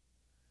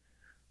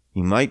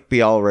 You might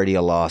be already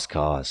a lost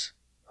cause.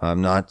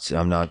 I'm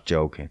not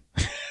joking.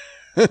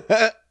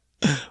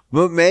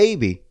 But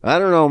maybe. I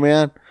don't know,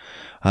 man.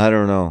 I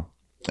don't know.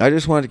 I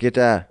just wanted to get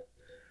that.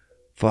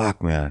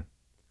 Fuck, man.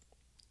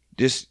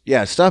 Just,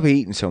 stop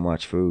eating so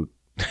much food.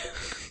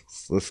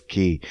 That's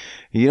key.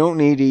 You don't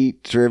need to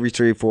eat every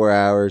 3 or 4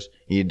 hours.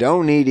 You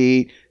don't need to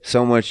eat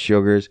so much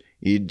sugars.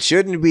 You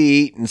shouldn't be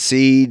eating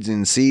seeds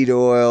and seed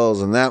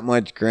oils and that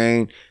much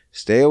grain.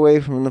 Stay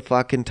away from the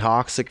fucking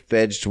toxic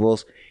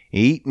vegetables.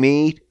 Eat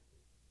meat.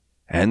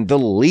 And the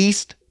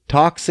least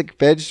toxic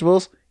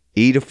vegetables,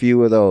 eat a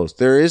few of those.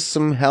 There is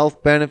some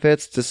health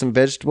benefits to some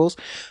vegetables,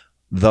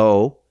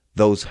 though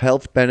those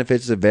health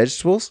benefits of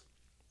vegetables,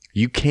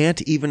 you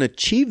can't even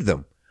achieve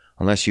them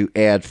unless you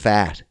add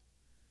fat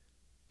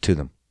to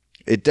them.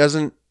 It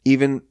doesn't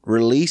even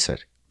release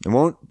it.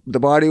 The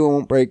body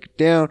won't break it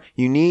down.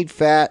 You need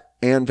fat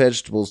and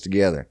vegetables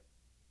together.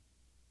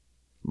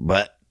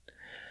 But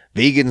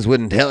vegans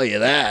wouldn't tell you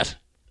that.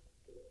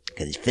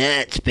 Because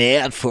fat's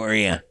bad for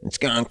you. It's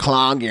going to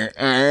clog your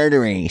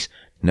arteries.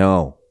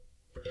 No.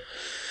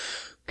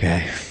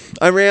 Okay.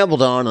 I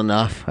rambled on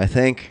enough, I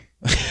think.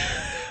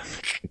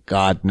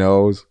 God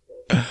knows.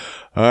 All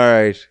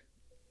right.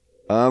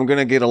 I'm going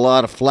to get a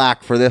lot of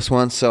flack for this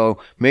one, so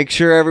make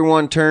sure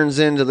everyone turns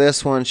into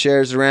this one,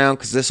 shares around,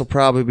 because this will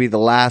probably be the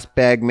last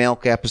bag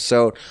milk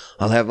episode.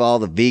 I'll have all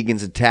the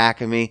vegans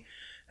attacking me,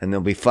 and they'll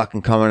be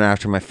fucking coming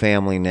after my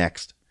family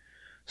next.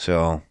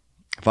 So,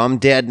 if I'm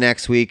dead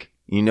next week,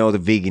 you know the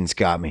vegans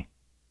got me.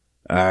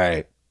 All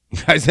right.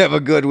 You guys have a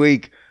good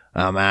week.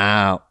 I'm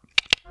out.